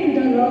 We pray to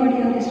the Lord.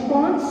 Your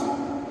response?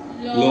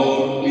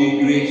 Lord,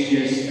 be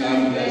gracious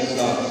and bless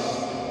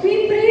us.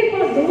 We pray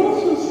for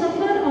those who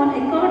suffer on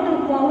account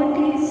of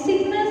poverty,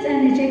 sickness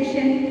and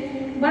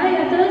rejection by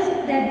others,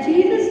 that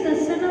Jesus, the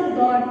Son of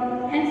God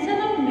and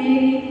Son of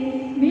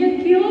Mary,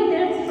 may cure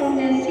them from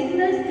their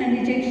sickness and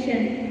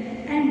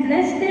rejection and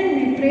bless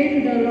them. We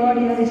pray to the Lord.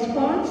 Your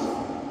response?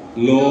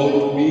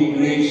 Lord, be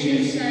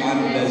gracious and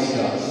bless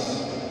us.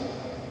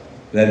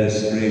 Let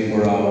us pray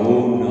for our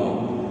own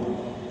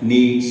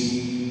needs.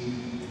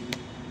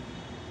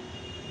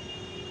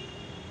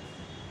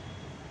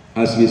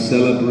 As we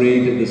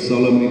celebrate the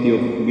solemnity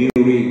of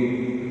Mary,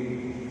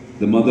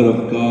 the Mother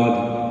of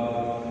God,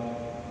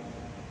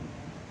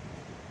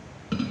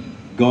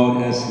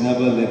 God has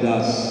never let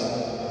us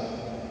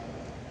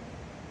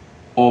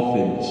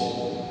orphans.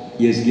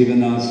 He has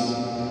given us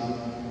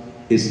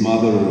His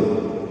Mother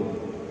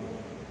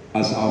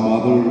as our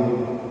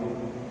mother,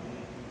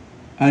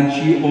 and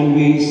she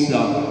always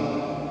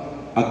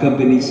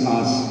accompanies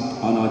us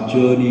on our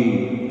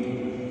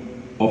journey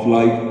of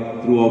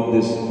life throughout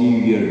this new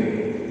year.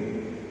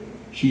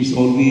 She is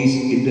always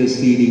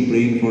interceding,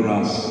 praying for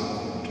us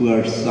to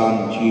her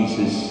Son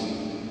Jesus.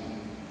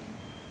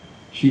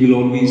 She will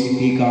always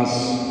take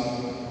us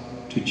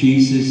to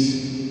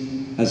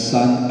Jesus, her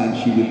Son, and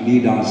she will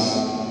lead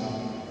us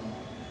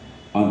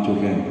unto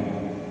Him.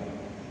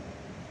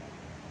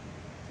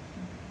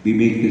 We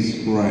make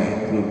this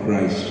prayer through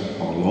Christ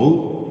our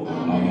Lord.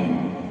 Amen.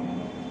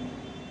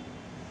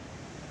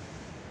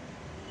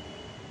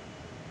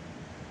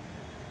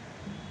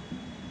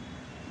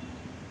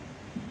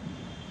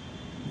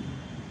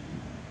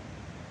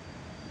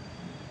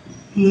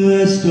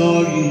 Blessed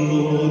are you,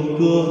 Lord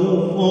God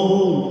of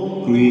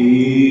all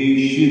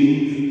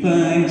creation.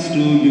 Thanks to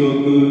your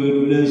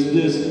goodness,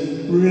 this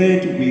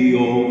bread we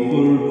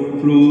offer,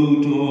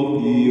 fruit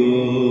of the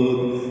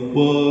earth,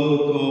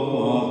 work of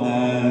our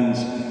hands.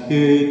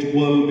 It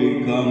will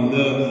become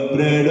the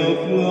bread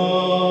of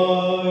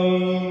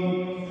life.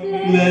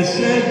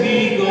 Blessed be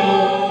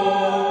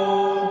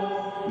God.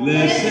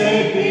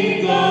 Blessed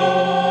be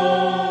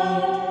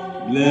God.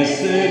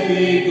 Blessed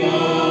be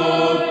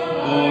God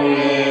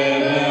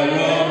forever.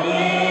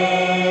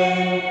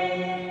 Amen.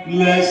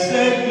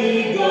 Blessed be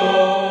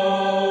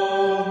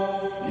God.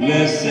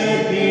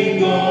 Blessed be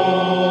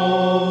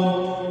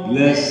God.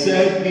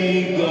 Blessed be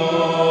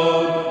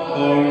God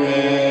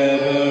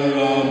forever.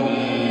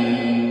 Amen.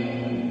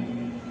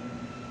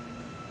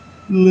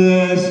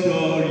 Blessed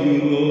are you,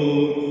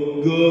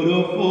 Lord, God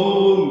of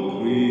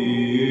all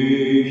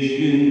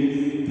creation.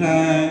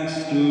 Thanks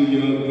to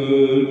your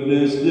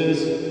goodness, this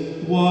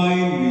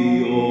wine we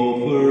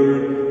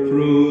offer,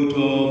 fruit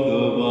of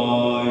the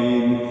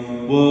vine,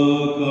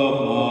 work of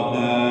our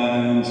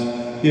hands.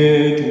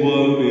 It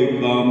will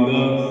become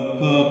the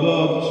cup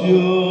of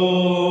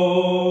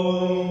joy.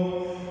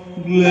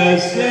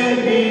 Blessed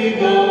be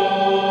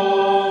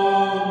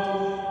God.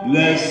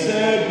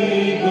 Blessed be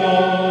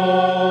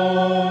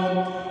God.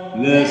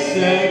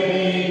 Blessed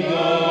be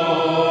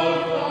God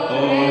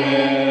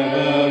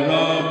forever.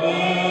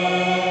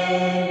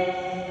 Amen.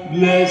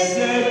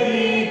 Blessed be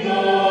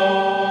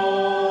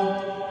God.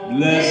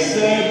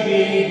 Blessed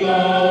be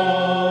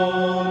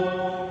God.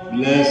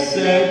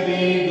 Blessed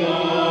be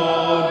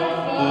God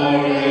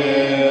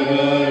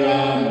forever.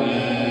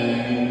 Amen.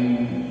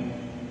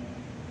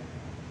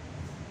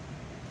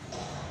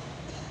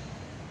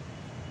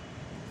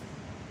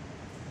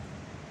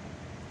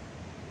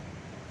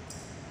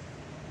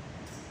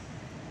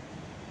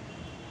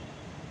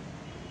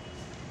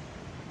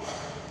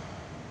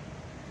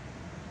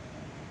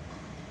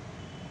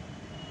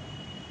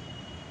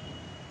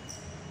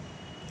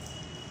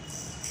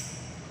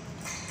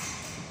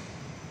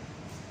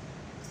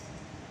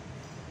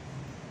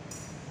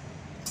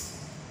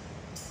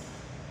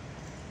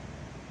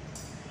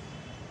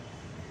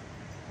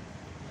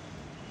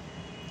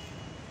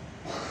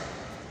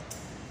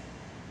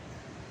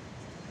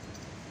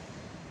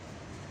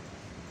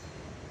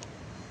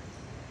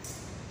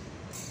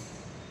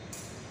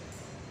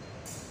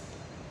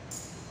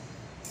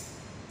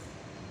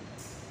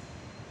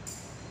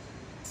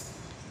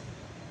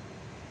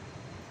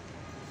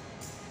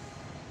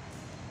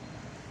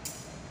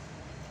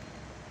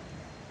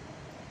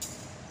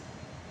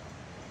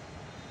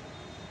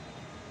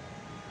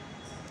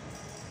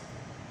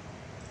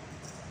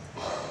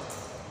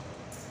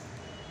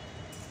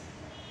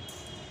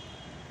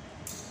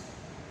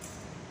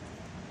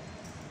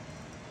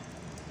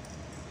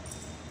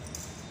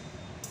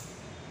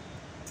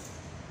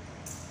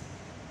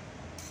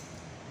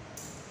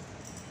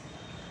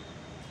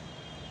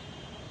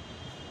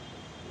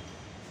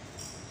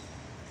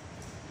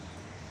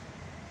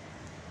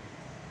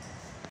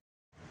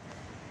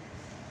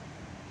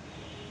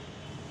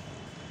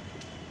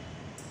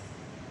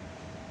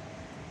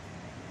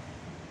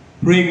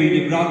 Pray with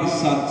the brothers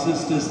and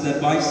sisters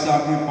that my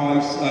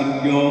sacrifice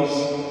and yours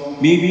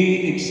may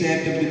be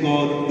accepted to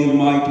God, the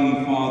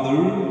Almighty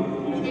Father.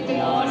 May the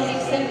Lord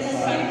accept the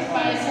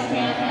sacrifice of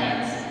your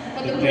hands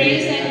for the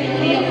praise and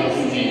glory of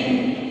his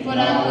name, for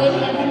our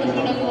good and for the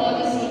good of all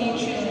his holy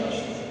church.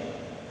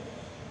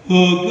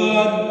 O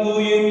God, who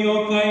in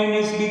your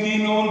kindness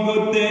begin all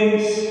good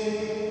things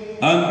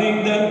and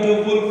bring them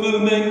to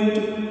fulfillment,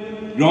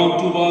 grant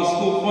to us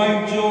who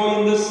find joy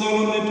in the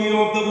solemnity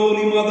of the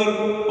Holy Mother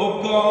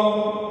of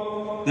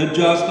God, that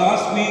just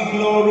as we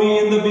glory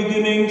in the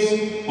beginnings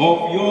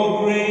of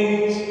your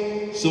grace,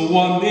 so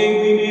one day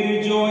we may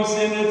rejoice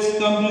in its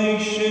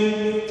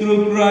completion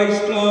through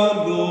Christ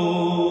our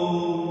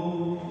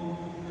Lord.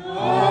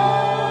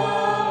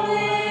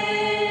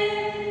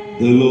 Amen.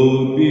 The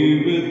Lord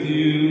be with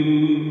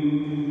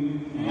you.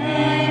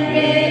 And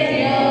with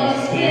your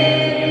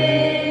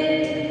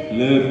spirit,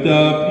 Lift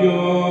up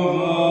your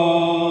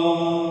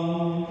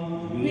heart.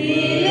 we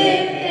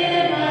lift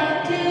them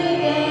up to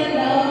the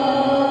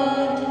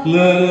Lord.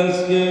 Let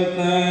us give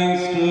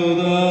thanks to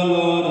the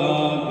Lord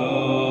our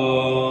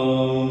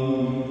God.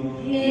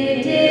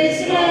 It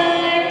is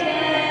right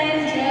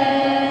and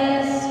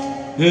just.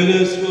 It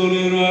is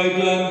fully right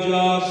and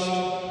just,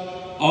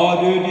 our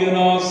duty and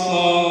our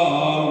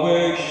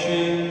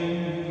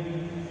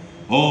salvation,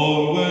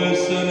 always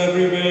and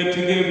everywhere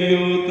to give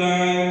you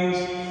thanks,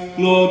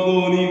 Lord,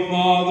 Holy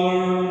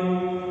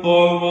Father,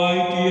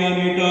 Almighty and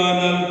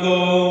eternal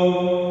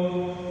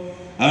God,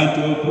 and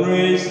to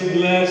praise,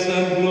 bless,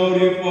 and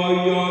glorify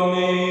your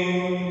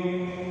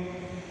name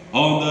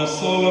on the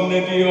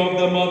solemnity of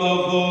the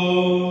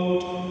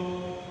motherhood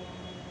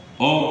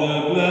of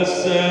the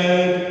blessed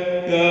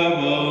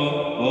ever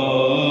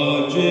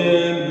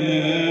Virgin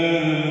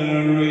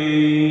Mary.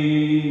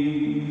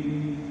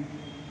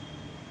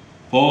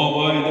 For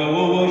by the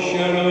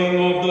overshadowing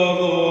of the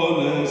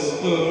Holy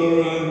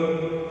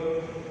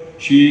Spirit,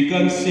 she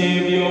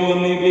conceived your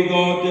only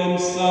begotten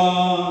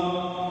Son,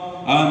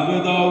 and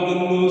without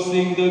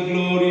losing the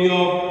glory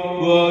of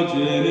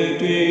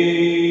virginity,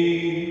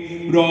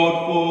 brought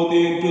forth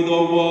into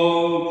the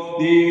world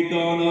the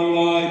eternal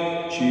light,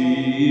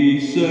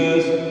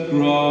 Jesus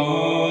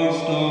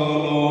Christ our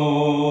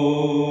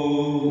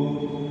Lord.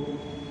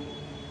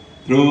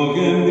 Through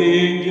him the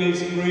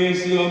angels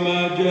praise your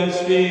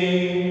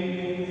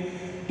majesty,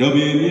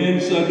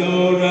 dominions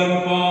adore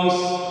and powers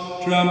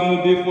tremble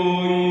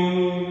before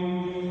you.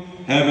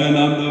 Heaven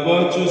and the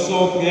virtues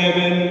of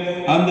heaven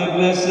and the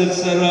blessed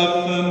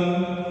seraphim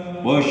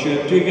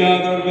worship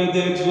together with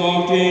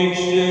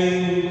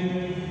exaltation.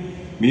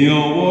 May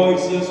our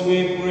voices,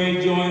 we pray,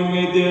 join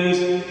with this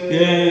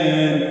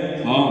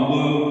in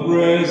humble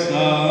praise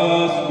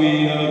as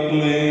we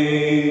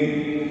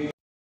acclaim.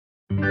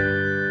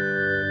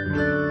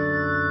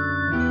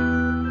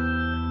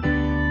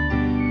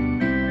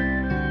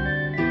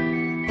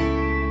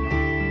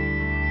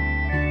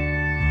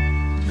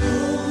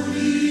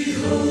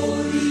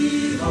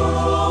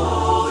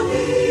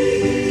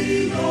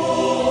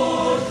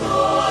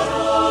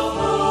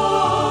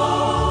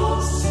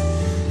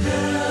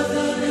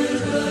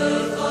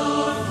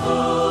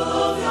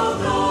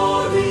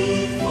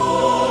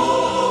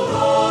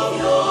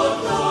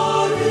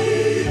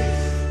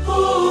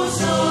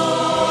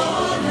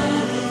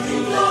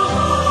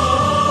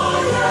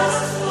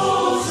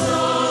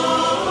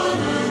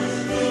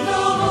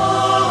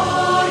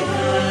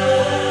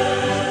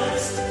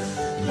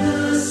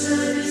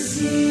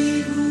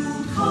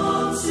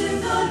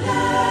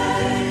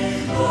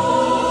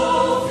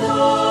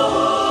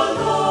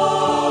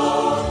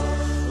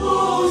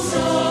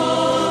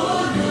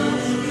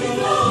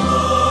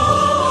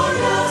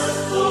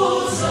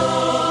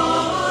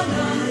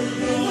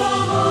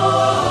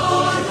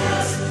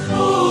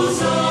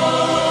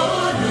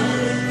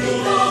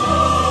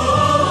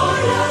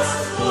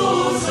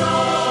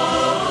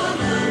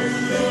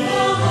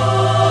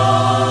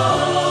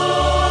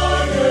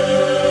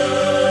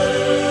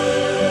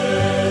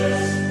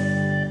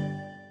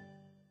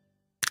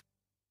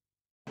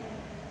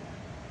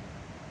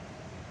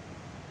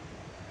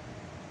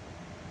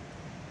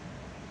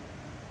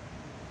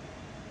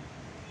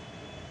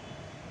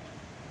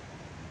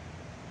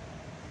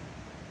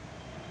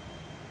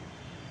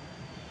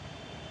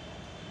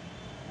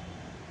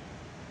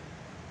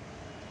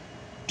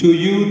 To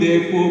you,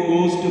 therefore,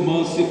 most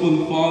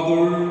merciful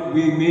Father,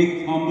 we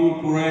make humble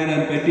prayer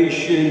and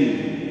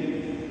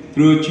petition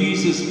through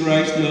Jesus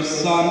Christ, your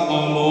Son,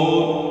 our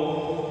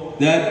Lord,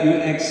 that you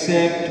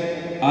accept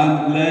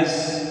and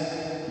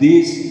bless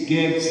these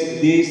gifts,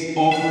 these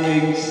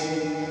offerings,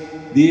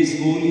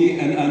 these holy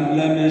and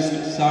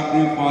unblemished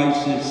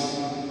sacrifices,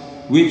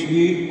 which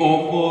we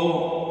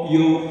offer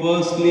you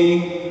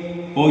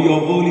firstly for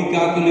your holy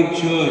Catholic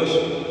Church.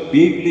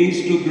 Be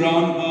pleased to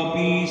grant her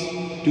peace,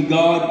 to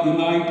guard,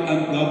 unite,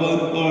 and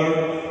govern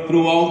her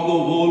throughout the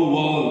whole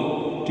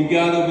world,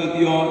 together with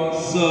your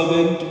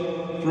servant,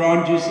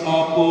 Francis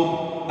our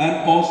Pope,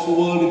 and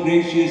Oswald,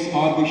 gracious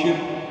Archbishop,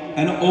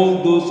 and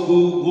all those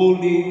who,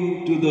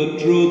 holding to the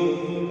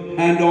truth,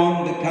 hand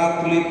on the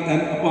Catholic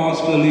and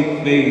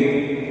Apostolic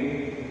faith.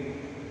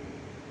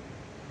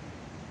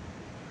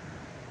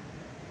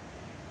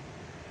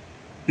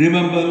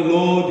 Remember,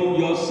 Lord,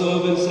 your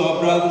servants,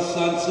 our brothers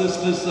and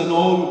sisters, and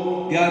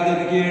all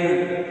gathered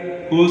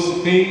here,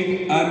 whose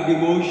faith and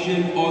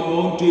devotion are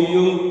known to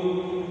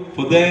you.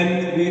 For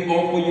them we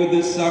offer you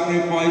this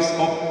sacrifice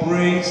of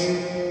praise,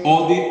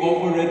 or they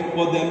offer it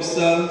for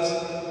themselves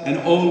and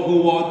all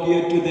who are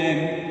dear to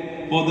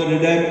them, for the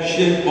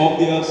redemption of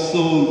their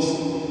souls,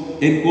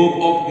 in hope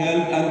of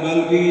health and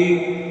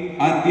well-being,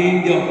 and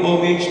paying their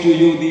homage to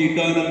you, the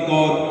eternal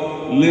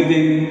God,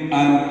 living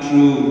and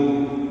true.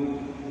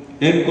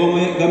 In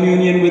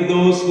communion with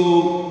those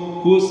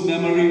whose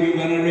memory we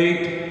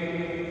venerate,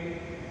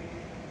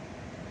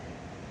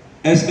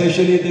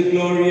 especially the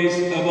glorious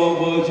ever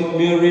Virgin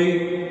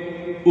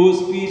Mary,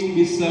 whose feast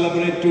we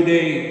celebrate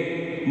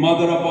today,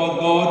 Mother of our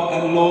God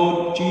and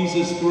Lord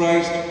Jesus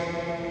Christ,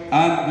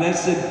 and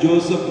blessed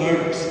Joseph,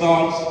 her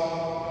spouse,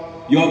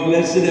 your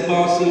blessed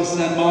apostles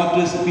and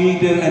martyrs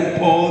Peter and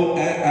Paul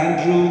and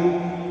Andrew,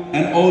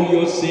 and all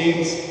your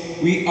saints,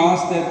 we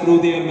ask that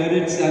through their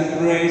merits and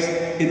prayers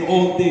in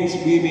all things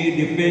we may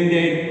be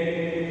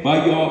defended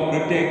by your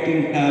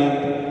protecting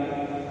help.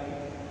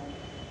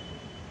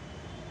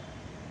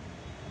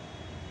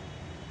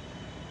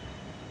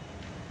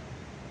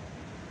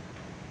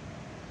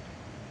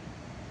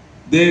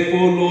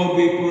 Therefore, Lord,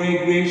 we pray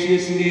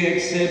graciously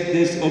accept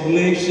this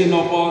oblation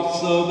of our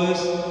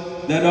service,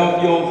 that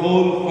of your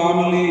whole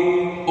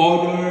family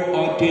order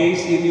our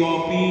days in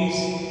your peace,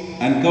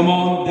 and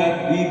command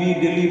that we be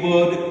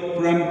delivered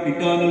from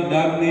eternal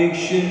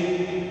damnation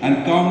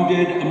and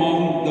counted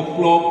among the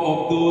flock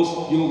of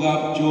those you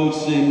have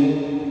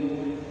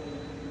chosen.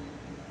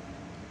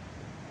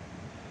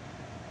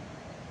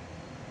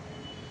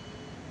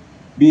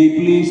 Be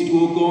pleased,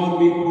 O God,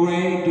 we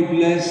pray, to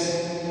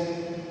bless,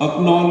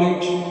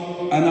 acknowledge,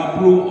 and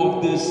approve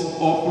of this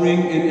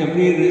offering in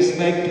every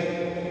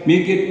respect.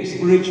 Make it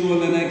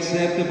spiritual and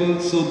acceptable,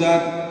 so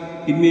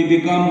that it may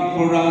become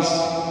for us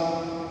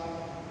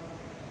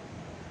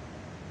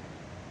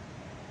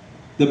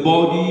the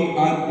body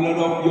and blood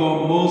of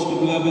your most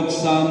beloved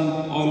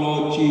Son, our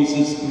Lord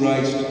Jesus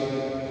Christ.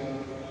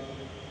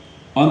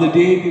 On the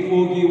day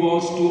before he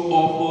was to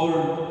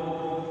offer,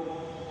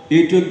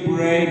 he took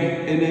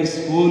bread in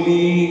his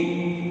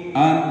holy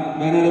and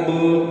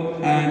venerable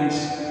hands,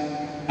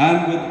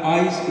 and with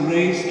eyes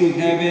raised to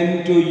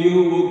heaven to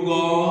you, O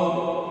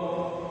God,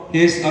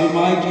 his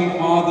Almighty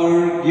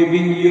Father,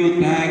 giving you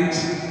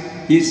thanks,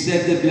 he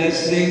said the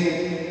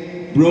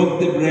blessing, broke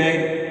the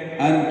bread,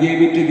 and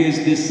gave it to his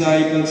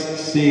disciples,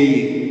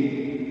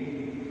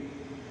 saying,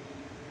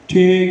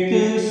 "Take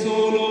this,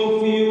 all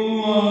of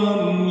you,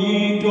 and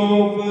eat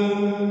of it,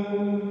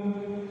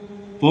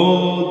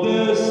 for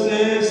this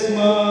is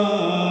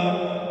my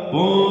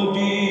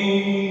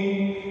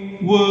body,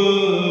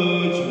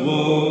 which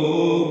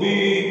will be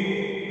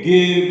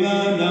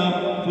given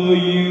up for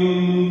you."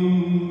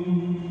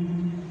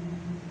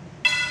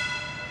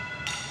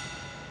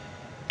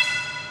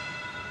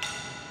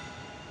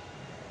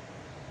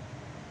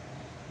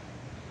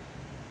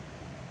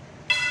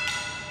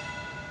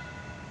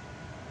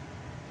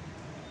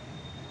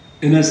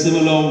 In a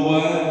similar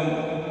way,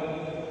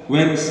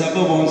 when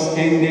supper was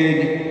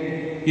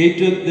ended, he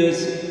took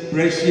this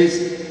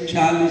precious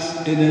chalice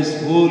in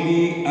his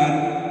holy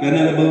and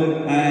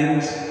venerable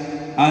hands,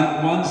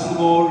 and once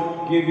more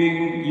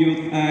giving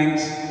you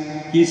thanks,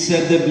 he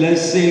said the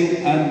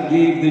blessing and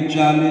gave the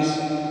chalice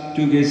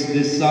to his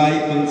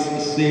disciples,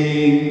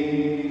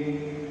 saying,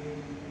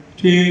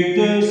 "Take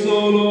this,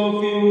 all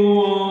of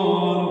you,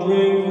 and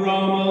drink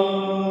from it,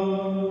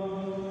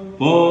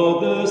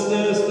 for this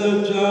is the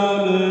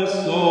chalice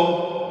of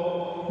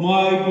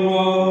my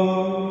blood,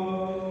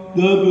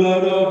 the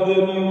blood of the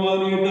new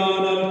and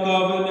eternal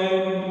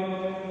covenant,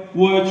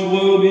 which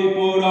will be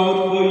poured out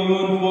for you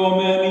and for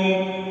many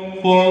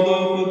for the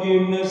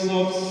forgiveness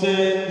of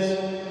sins.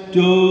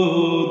 Do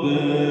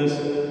this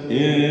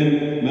in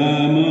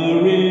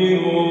memory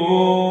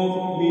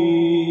of me."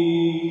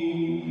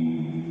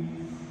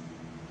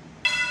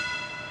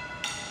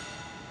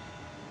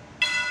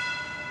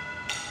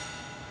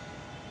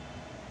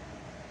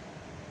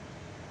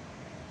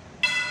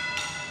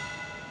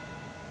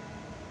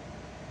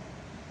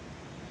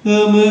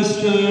 The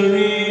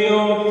mystery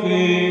of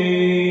faith.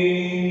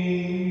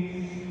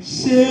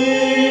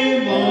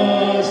 Save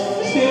us,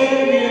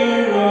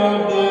 Savior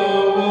of the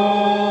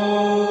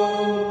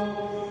world,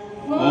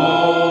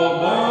 for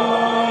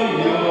by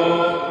your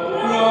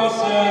cross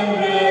and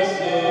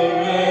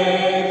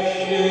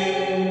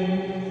resurrection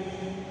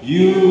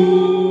you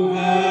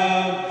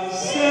have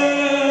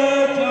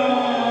set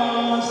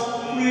us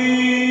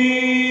free.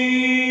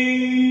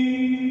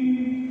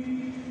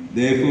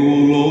 Therefore, O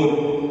Lord,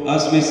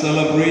 as we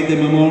celebrate the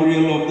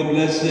memorial of the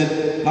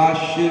blessed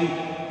Passion,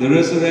 the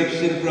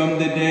resurrection from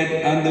the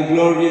dead, and the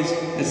glorious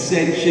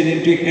ascension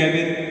into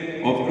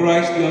heaven of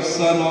Christ your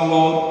Son, our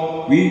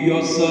Lord, we,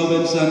 your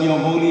servants and your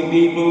holy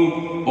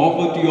people,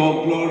 offer to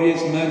your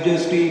glorious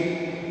majesty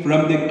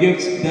from the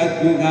gifts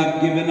that you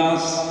have given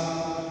us.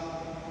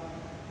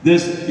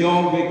 This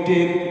pure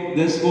victim,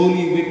 this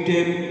holy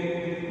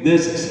victim,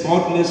 this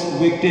spotless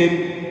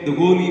victim, the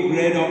holy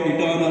bread of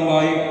eternal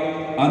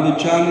life, and the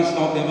chalice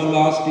of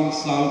everlasting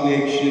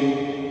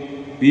salvation.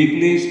 Be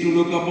pleased to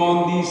look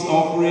upon these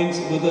offerings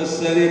with a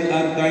serene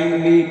and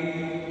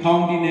kindly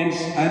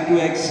countenance, and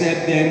to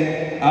accept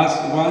them as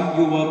one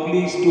you were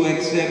pleased to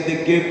accept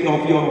the gift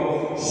of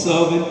your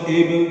servant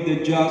Abel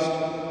the just,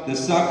 the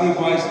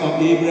sacrifice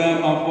of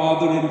Abraham our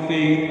father in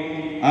faith,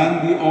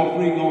 and the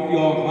offering of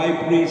your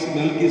high priest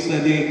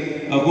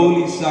Melchizedek, a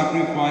holy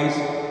sacrifice,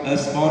 a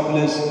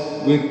spotless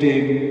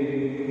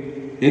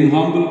victim. In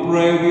humble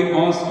prayer we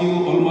ask you,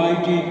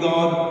 Almighty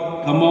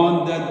God,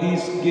 command that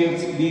these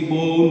gifts be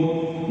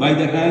borne by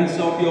the hands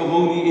of your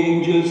holy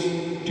angels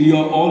to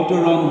your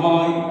altar on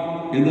high,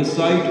 in the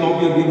sight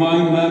of your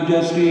divine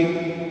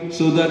majesty,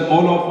 so that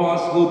all of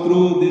us who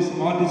through this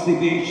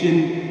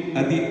participation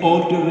at the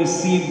altar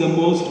receive the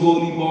most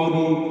holy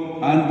body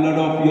and blood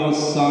of your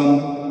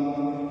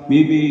Son,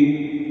 may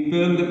be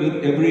filled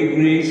with every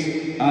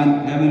grace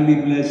and heavenly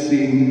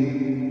blessing.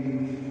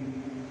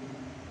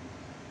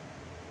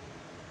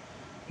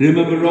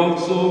 Remember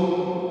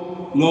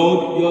also,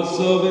 Lord, your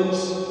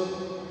servants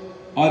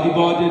are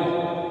departed,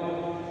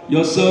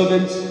 your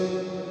servants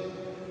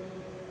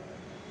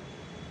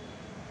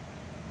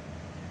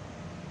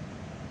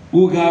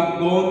who have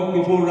gone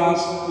before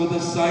us with a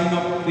sign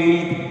of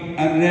faith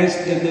and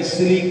rest in the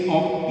sleep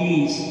of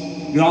peace.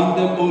 Grant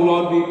them, O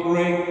Lord, we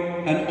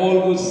pray, and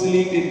all who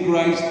sleep in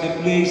Christ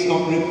a place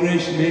of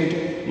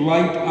refreshment,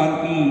 light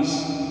and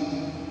peace.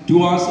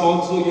 To us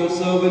also, your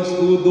servants,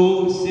 who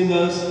though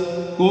sinners,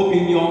 hope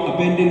in your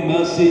abundant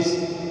mercies,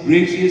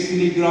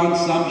 graciously grant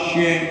some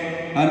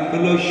share and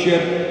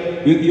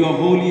fellowship with your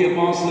holy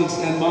apostles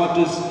and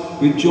martyrs,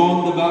 with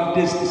John the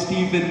Baptist,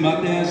 Stephen,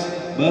 Matthias,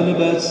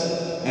 Barnabas,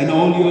 and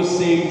all your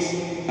saints.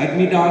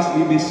 Admit us,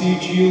 we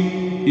beseech you,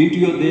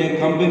 into their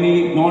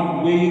company,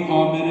 not weighing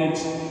our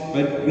merits,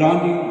 but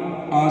granting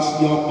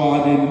us your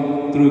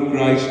pardon through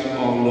Christ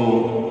our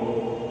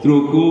Lord,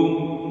 through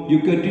whom you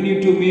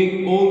continue to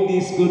make all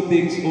these good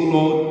things, O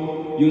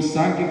Lord. You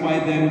sanctify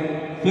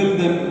them, fill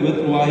them with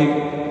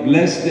life,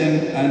 bless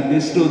them, and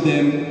bestow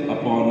them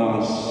upon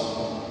us.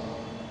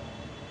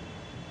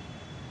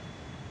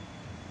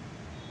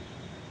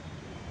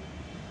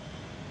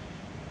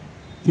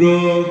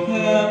 Through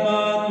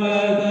heaven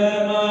with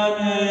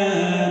heaven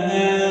and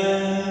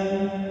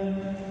earth,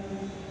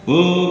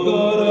 O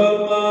God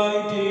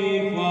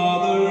Almighty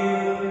Father,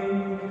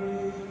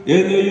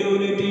 in the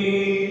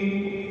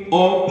unity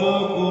of the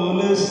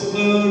Holy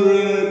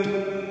Spirit,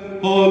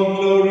 all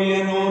glory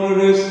and honor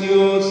is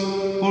yours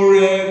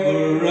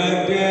forever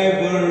and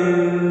ever.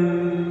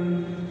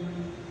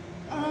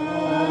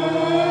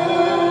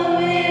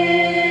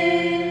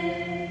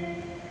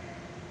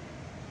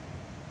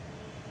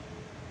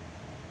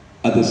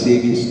 At the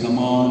Saviour's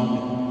command,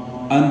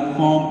 and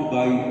formed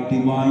by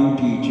divine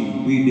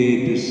teaching, we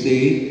dare to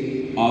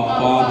say, Our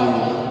Father,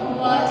 who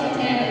art in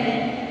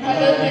heaven,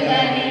 hallowed be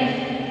thy name.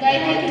 Thy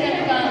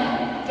kingdom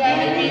come, thy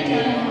will be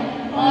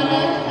done, on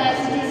earth as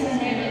it is in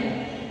heaven.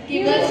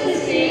 Give us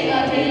this day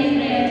our daily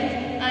bread,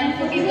 and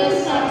forgive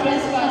us our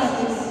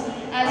trespasses,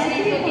 as we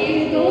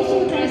forgive those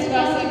who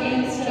trespass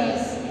against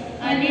us.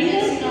 And lead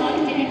us not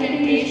into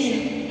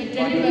temptation, but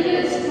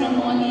deliver us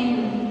from all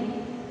evil.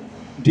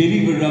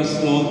 Deliver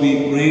us, Lord,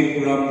 we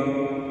pray,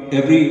 from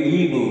every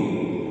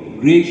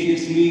evil.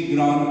 Graciously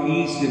grant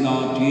peace in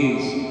our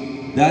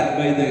days, that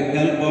by the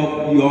help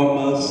of your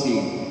mercy,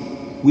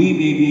 we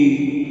may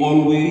be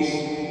always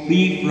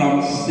free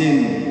from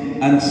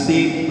sin and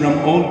safe from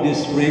all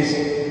distress,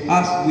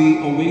 as we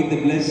await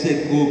the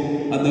blessed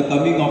hope and the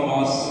coming of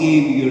our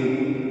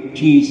Savior,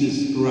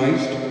 Jesus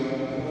Christ.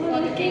 For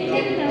the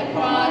kingdom, the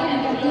power,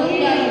 and the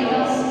glory are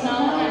yours,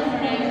 now and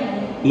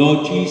forever.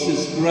 Lord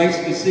Jesus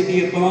Christ, the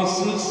city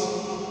apostles,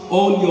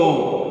 all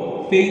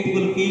your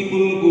faithful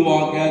people who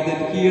are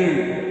gathered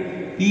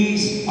here,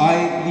 peace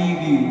I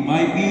leave you,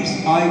 my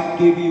peace I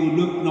give you.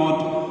 Look not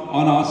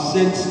on our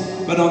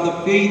sins, but on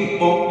the faith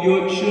of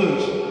your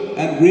church,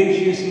 and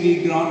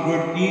graciously grant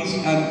her peace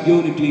and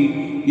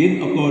unity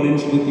in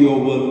accordance with your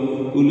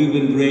will, who live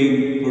and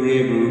reign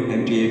forever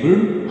and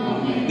ever.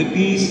 Amen. The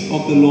peace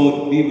of the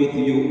Lord be with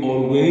you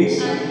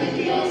always. And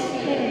with your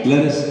spirit.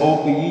 Let us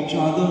offer each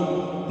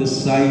other the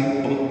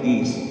sign of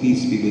peace.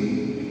 Peace be with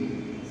you.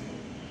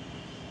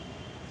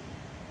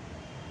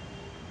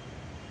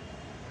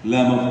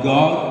 Lamb of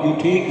God,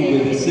 you take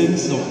away the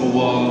sins of the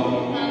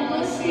world. Have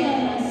mercy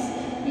on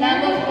us.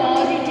 Lamb of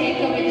God, you take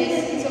away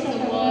the sins of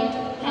the world.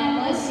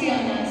 Have mercy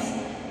on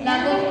us.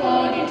 Lamb of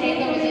God, you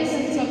take away the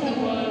sins of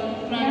the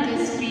world. Grant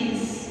us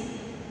peace.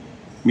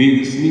 May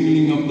this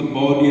mingling of the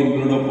body and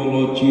blood of our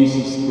Lord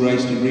Jesus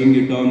Christ bring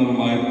eternal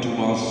life to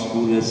us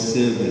who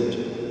receive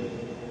it.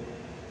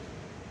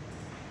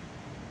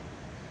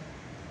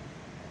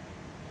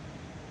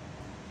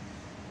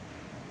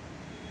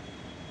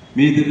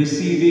 May the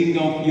receiving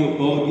of your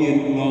body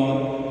and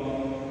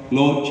blood,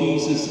 Lord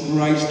Jesus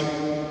Christ,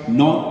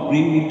 not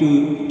bring me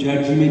to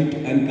judgment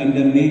and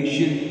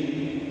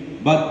condemnation,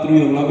 but through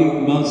your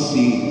loving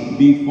mercy,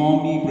 be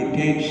for me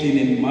protection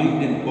in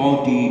mind and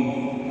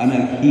body and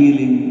a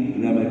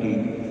healing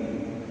remedy.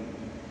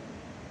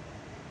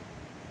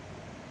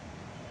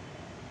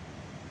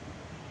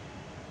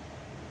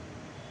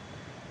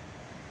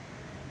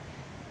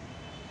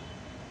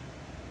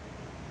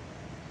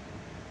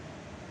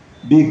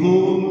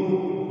 Behold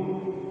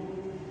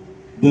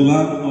the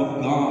Lamb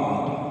of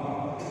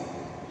God,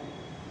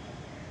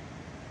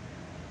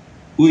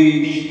 who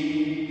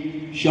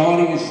is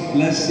showering his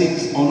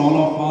blessings on all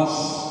of us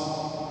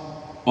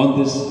on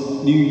this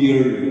new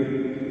year.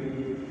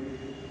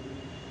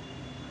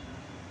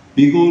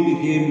 Behold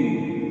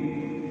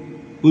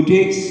him who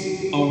takes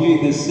away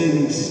the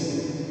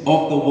sins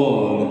of the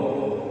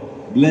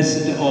world.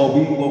 Blessed are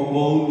we who are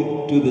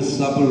called to the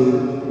supper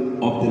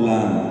of the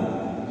Lamb.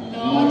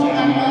 Lord, I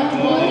am not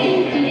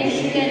worthy that you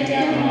should enter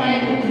into my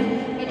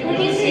room, but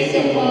only say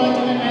the word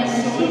and my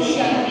soul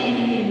shall be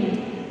healed.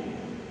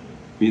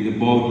 May the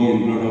body and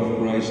blood of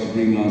Christ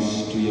bring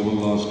us to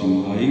everlasting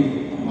life.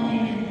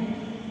 Amen.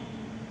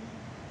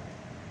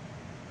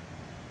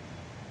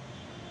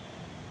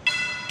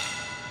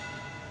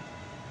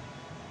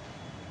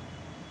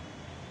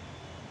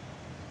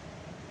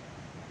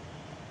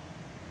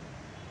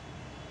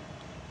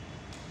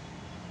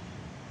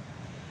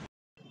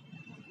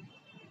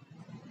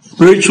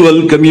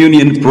 Spiritual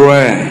Communion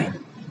Prayer.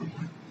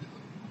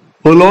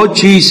 O Lord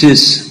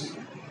Jesus,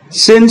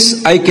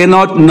 since I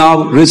cannot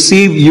now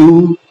receive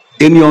you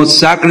in your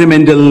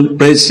sacramental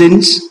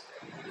presence,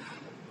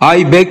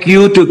 I beg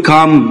you to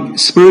come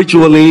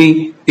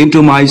spiritually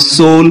into my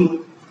soul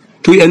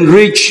to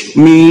enrich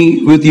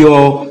me with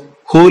your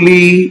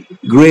holy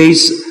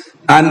grace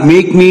and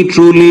make me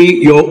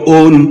truly your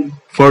own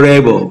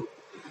forever.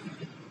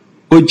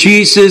 O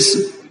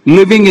Jesus,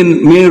 living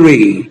in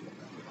Mary,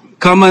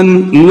 come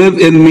and live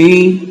in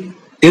me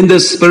in the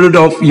spirit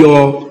of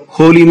your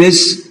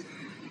holiness,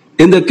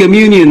 in the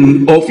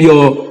communion of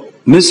your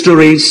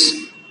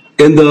mysteries,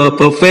 in the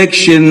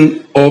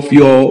perfection of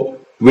your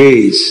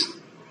ways.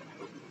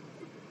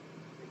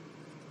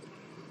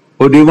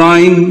 O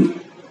divine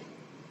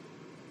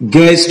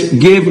guest,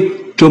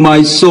 give to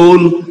my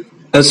soul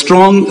a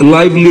strong,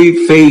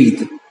 lively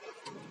faith,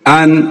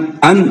 an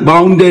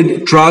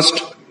unbounded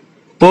trust,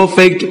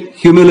 perfect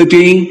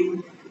humility,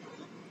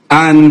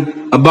 and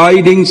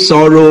abiding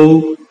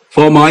sorrow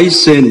for my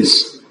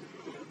sins,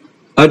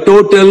 a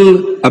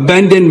total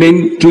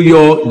abandonment to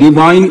your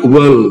divine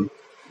will,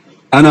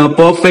 and a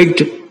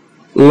perfect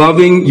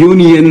loving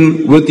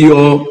union with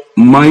your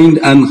mind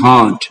and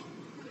heart.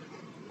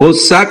 O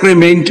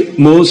sacrament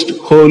most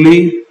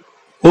holy,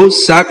 O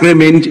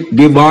sacrament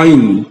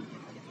divine,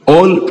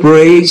 all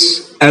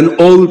praise and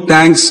all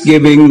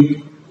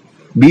thanksgiving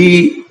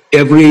be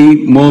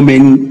every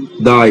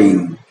moment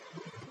thine.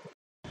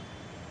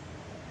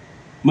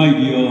 My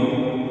dear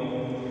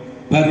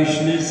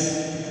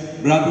parishioners,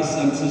 brothers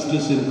and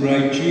sisters in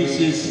Christ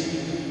Jesus,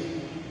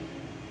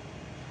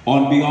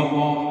 on behalf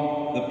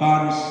of the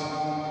parish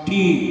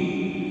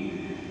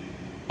team,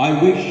 I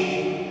wish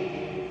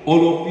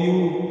all of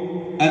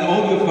you and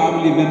all your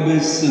family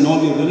members and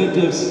all your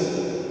relatives,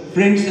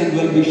 friends and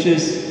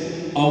well-wishers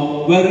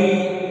a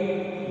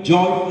very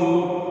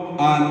joyful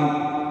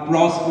and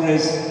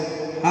prosperous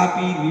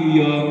Happy New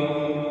Year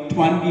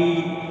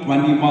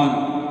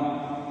 2021.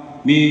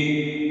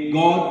 May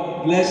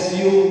God bless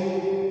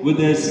you with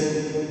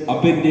His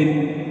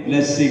abundant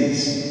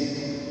blessings.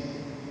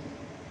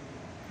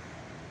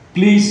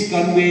 Please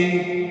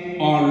convey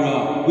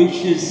our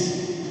wishes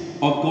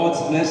of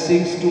God's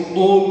blessings to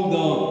all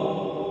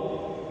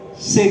the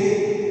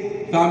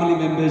sick family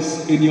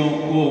members in your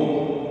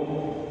home,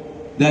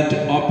 that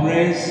our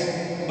prayers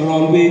are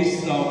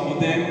always for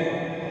them,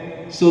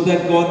 so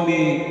that God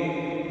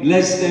may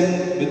bless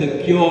them with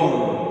the cure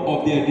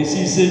of their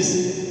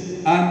diseases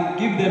and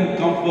give them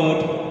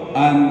comfort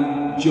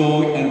and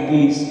joy and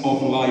peace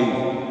of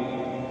life.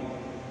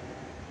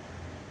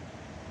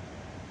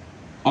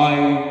 I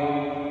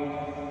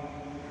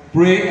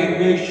pray and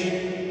wish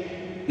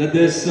that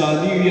this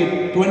New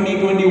Year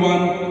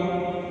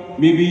 2021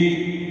 may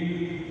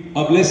be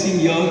a blessing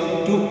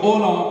year to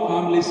all our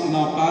families in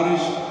our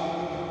parish,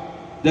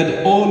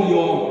 that all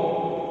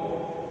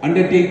your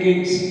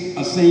undertakings,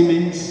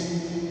 assignments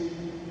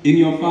in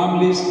your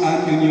families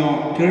and in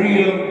your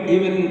career,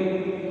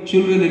 even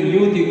children and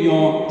youth in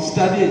your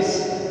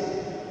studies,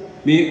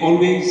 may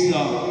always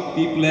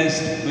be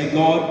blessed by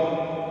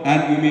God,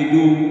 and we may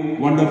do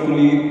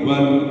wonderfully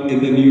well in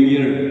the new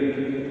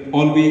year.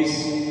 Always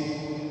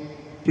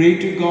pray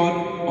to God,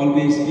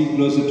 always be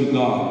closer to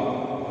God.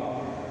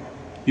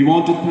 We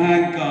want to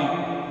thank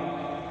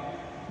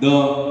the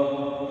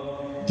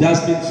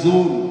Jasmine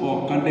Zone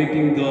for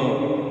conducting the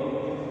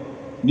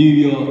New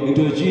Year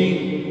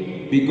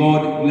liturgy. May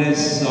God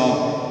bless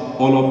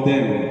all of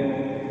them.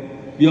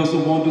 We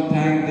also want to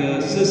thank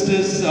the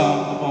sisters of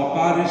our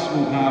parish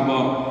who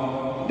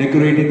have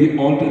decorated the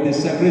altar, the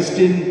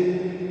sacristan,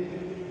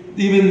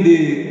 even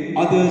the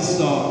others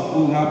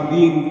who have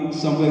been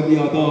somewhere or the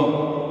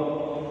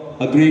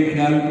other a great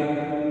help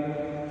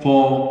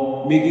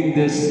for making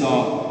this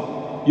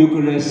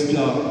Eucharist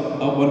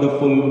a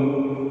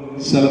wonderful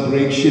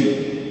celebration.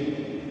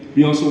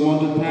 We also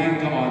want to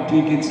thank our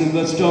deacon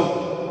Sylvester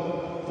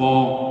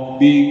for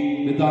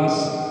being with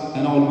us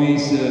and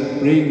always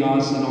praying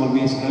us and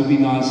always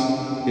helping us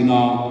in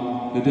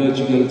our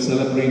liturgical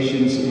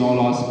celebrations and all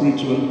our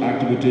spiritual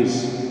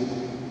activities.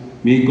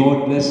 May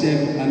God bless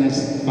him and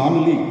his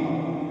family.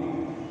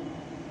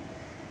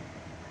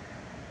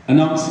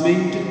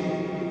 Announcement: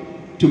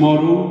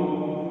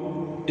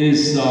 tomorrow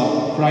is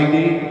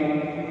Friday,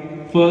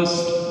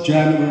 1st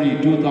January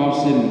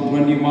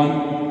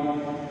 2021.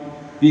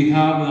 We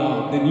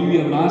have the New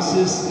Year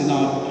Masses in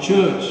our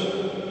church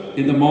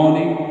in the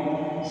morning,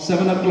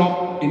 7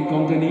 o'clock in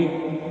Konkani,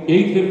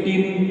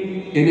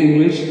 8:15 in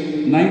English,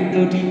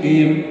 9:30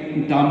 a.m.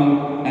 in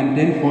Tamil and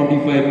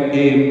 10:45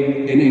 a.m.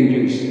 in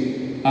English.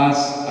 As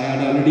I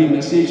had already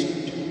messaged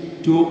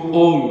to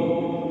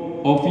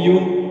all of you,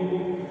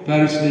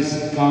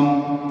 parishes,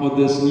 come for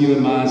this New Year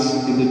Mass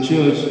in the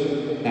church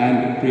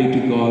and pray to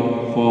God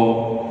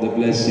for the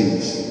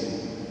blessings.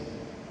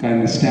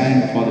 Kindly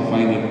stand for the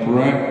final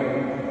prayer.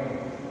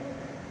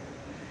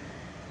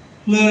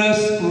 Let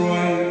us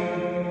pray.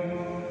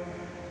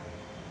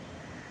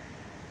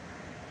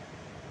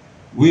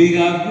 We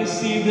have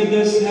received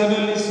this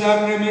heavenly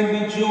sacrament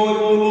with joy,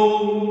 O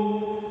Lord.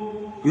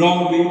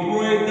 Grant, we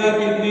pray that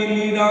it may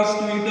lead us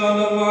to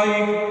eternal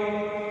life.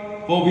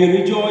 For we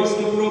rejoice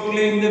to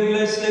proclaim the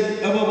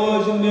blessed ever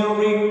Virgin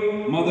Mary,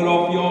 Mother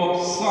of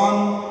your Son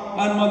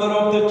and Mother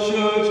of the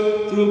Church,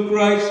 through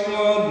Christ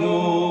our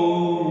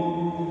Lord.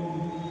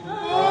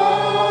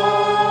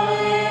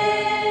 Amen.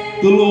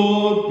 The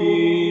Lord be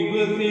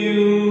with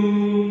you.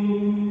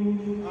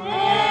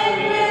 And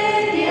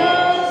with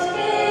your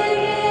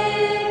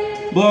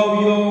spirit. Bow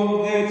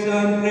your heads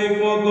and pray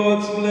for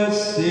God's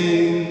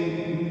blessing.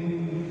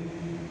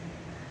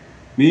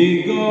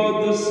 May God,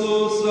 the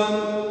source and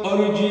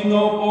origin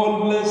of all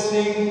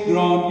blessing,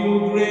 grant you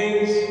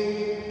grace,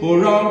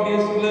 pour out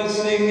his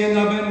blessing in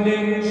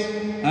abundance,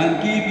 and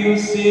keep you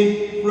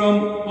safe from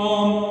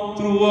harm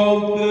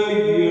throughout the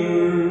year.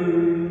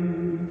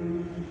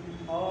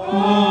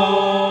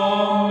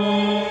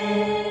 Amen.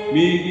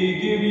 May he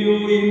give you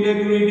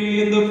integrity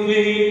in the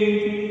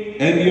faith,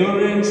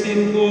 endurance in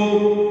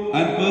hope,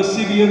 and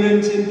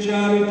perseverance in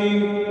charity,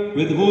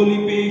 with holy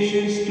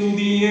patience to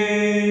the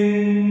end.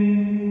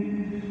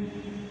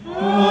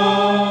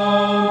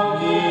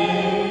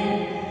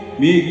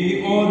 May he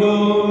order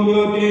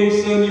your days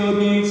and your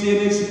deeds in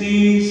his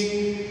peace,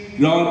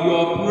 grant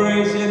your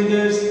praise in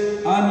this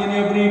and in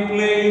every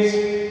place,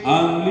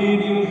 and lead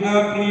you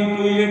happily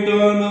to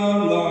eternal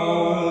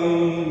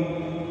life.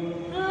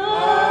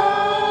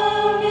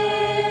 Amen.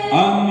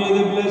 And may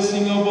the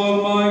blessing of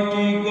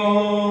Almighty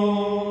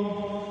God,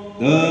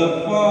 the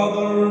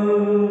Father,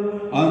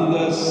 and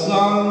the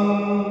Son,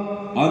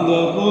 and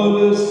the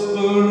Holy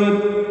Spirit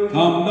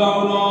come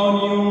down on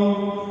you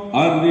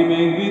and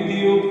remain with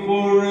you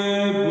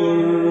forever.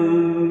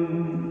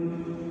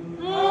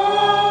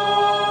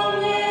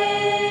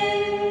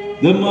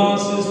 The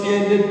Mass is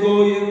ended.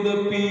 Go in the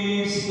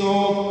peace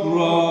of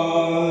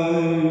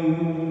Christ.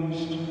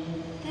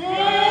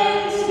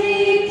 Thanks be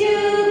to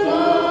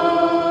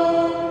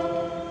God.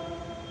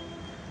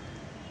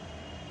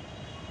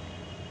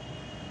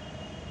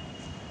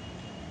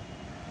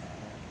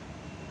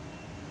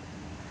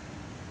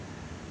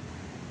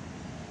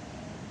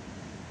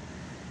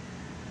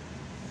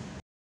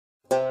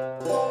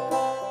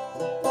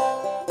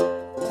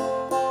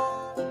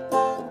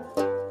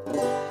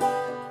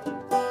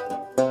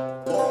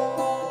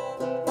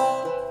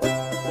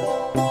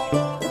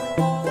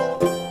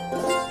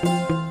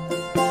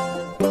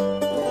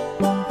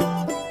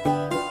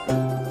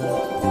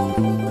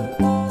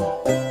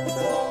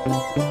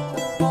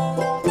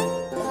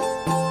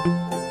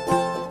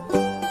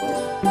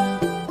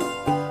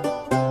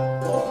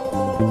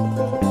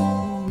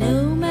 No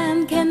man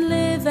can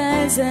live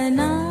as an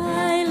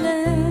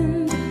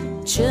island,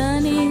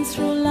 journeying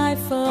through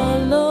life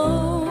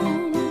alone.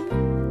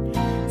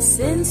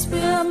 Since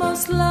we're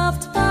most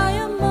loved by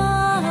a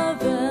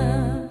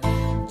mother,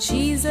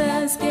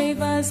 Jesus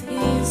gave us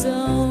his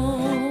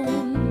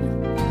own.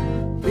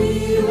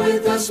 Be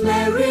with us,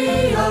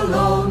 Mary,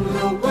 along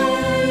the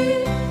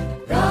way.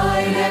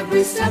 Guide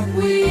every step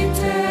we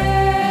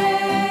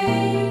take.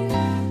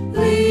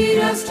 Lead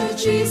us to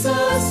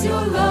Jesus,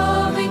 your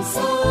loving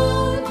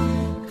Son.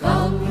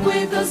 Come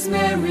with us,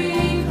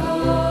 Mary, come.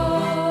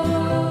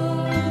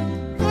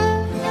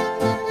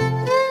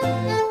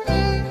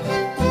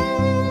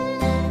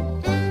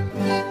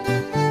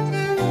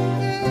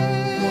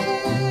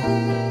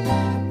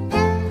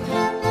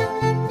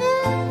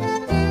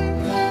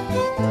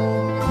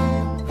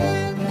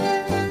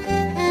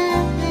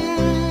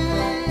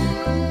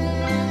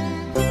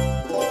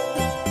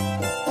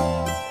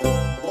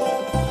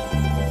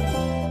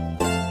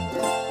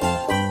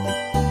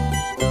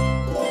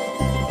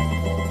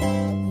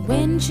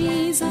 When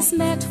Jesus Jesus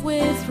met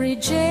with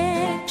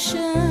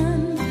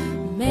rejection,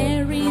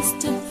 Mary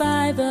stood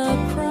by the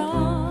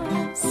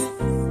cross.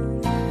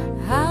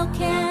 How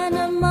can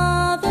a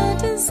mother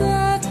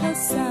desert her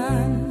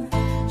son?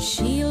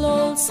 She'll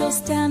also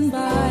stand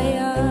by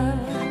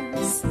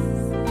us.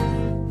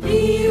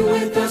 Be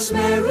with us,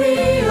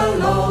 Mary,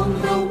 along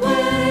the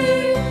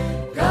way.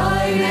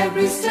 Guide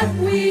every step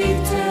we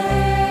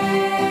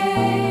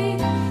take.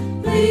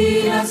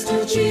 Lead us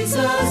to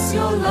Jesus,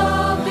 your love.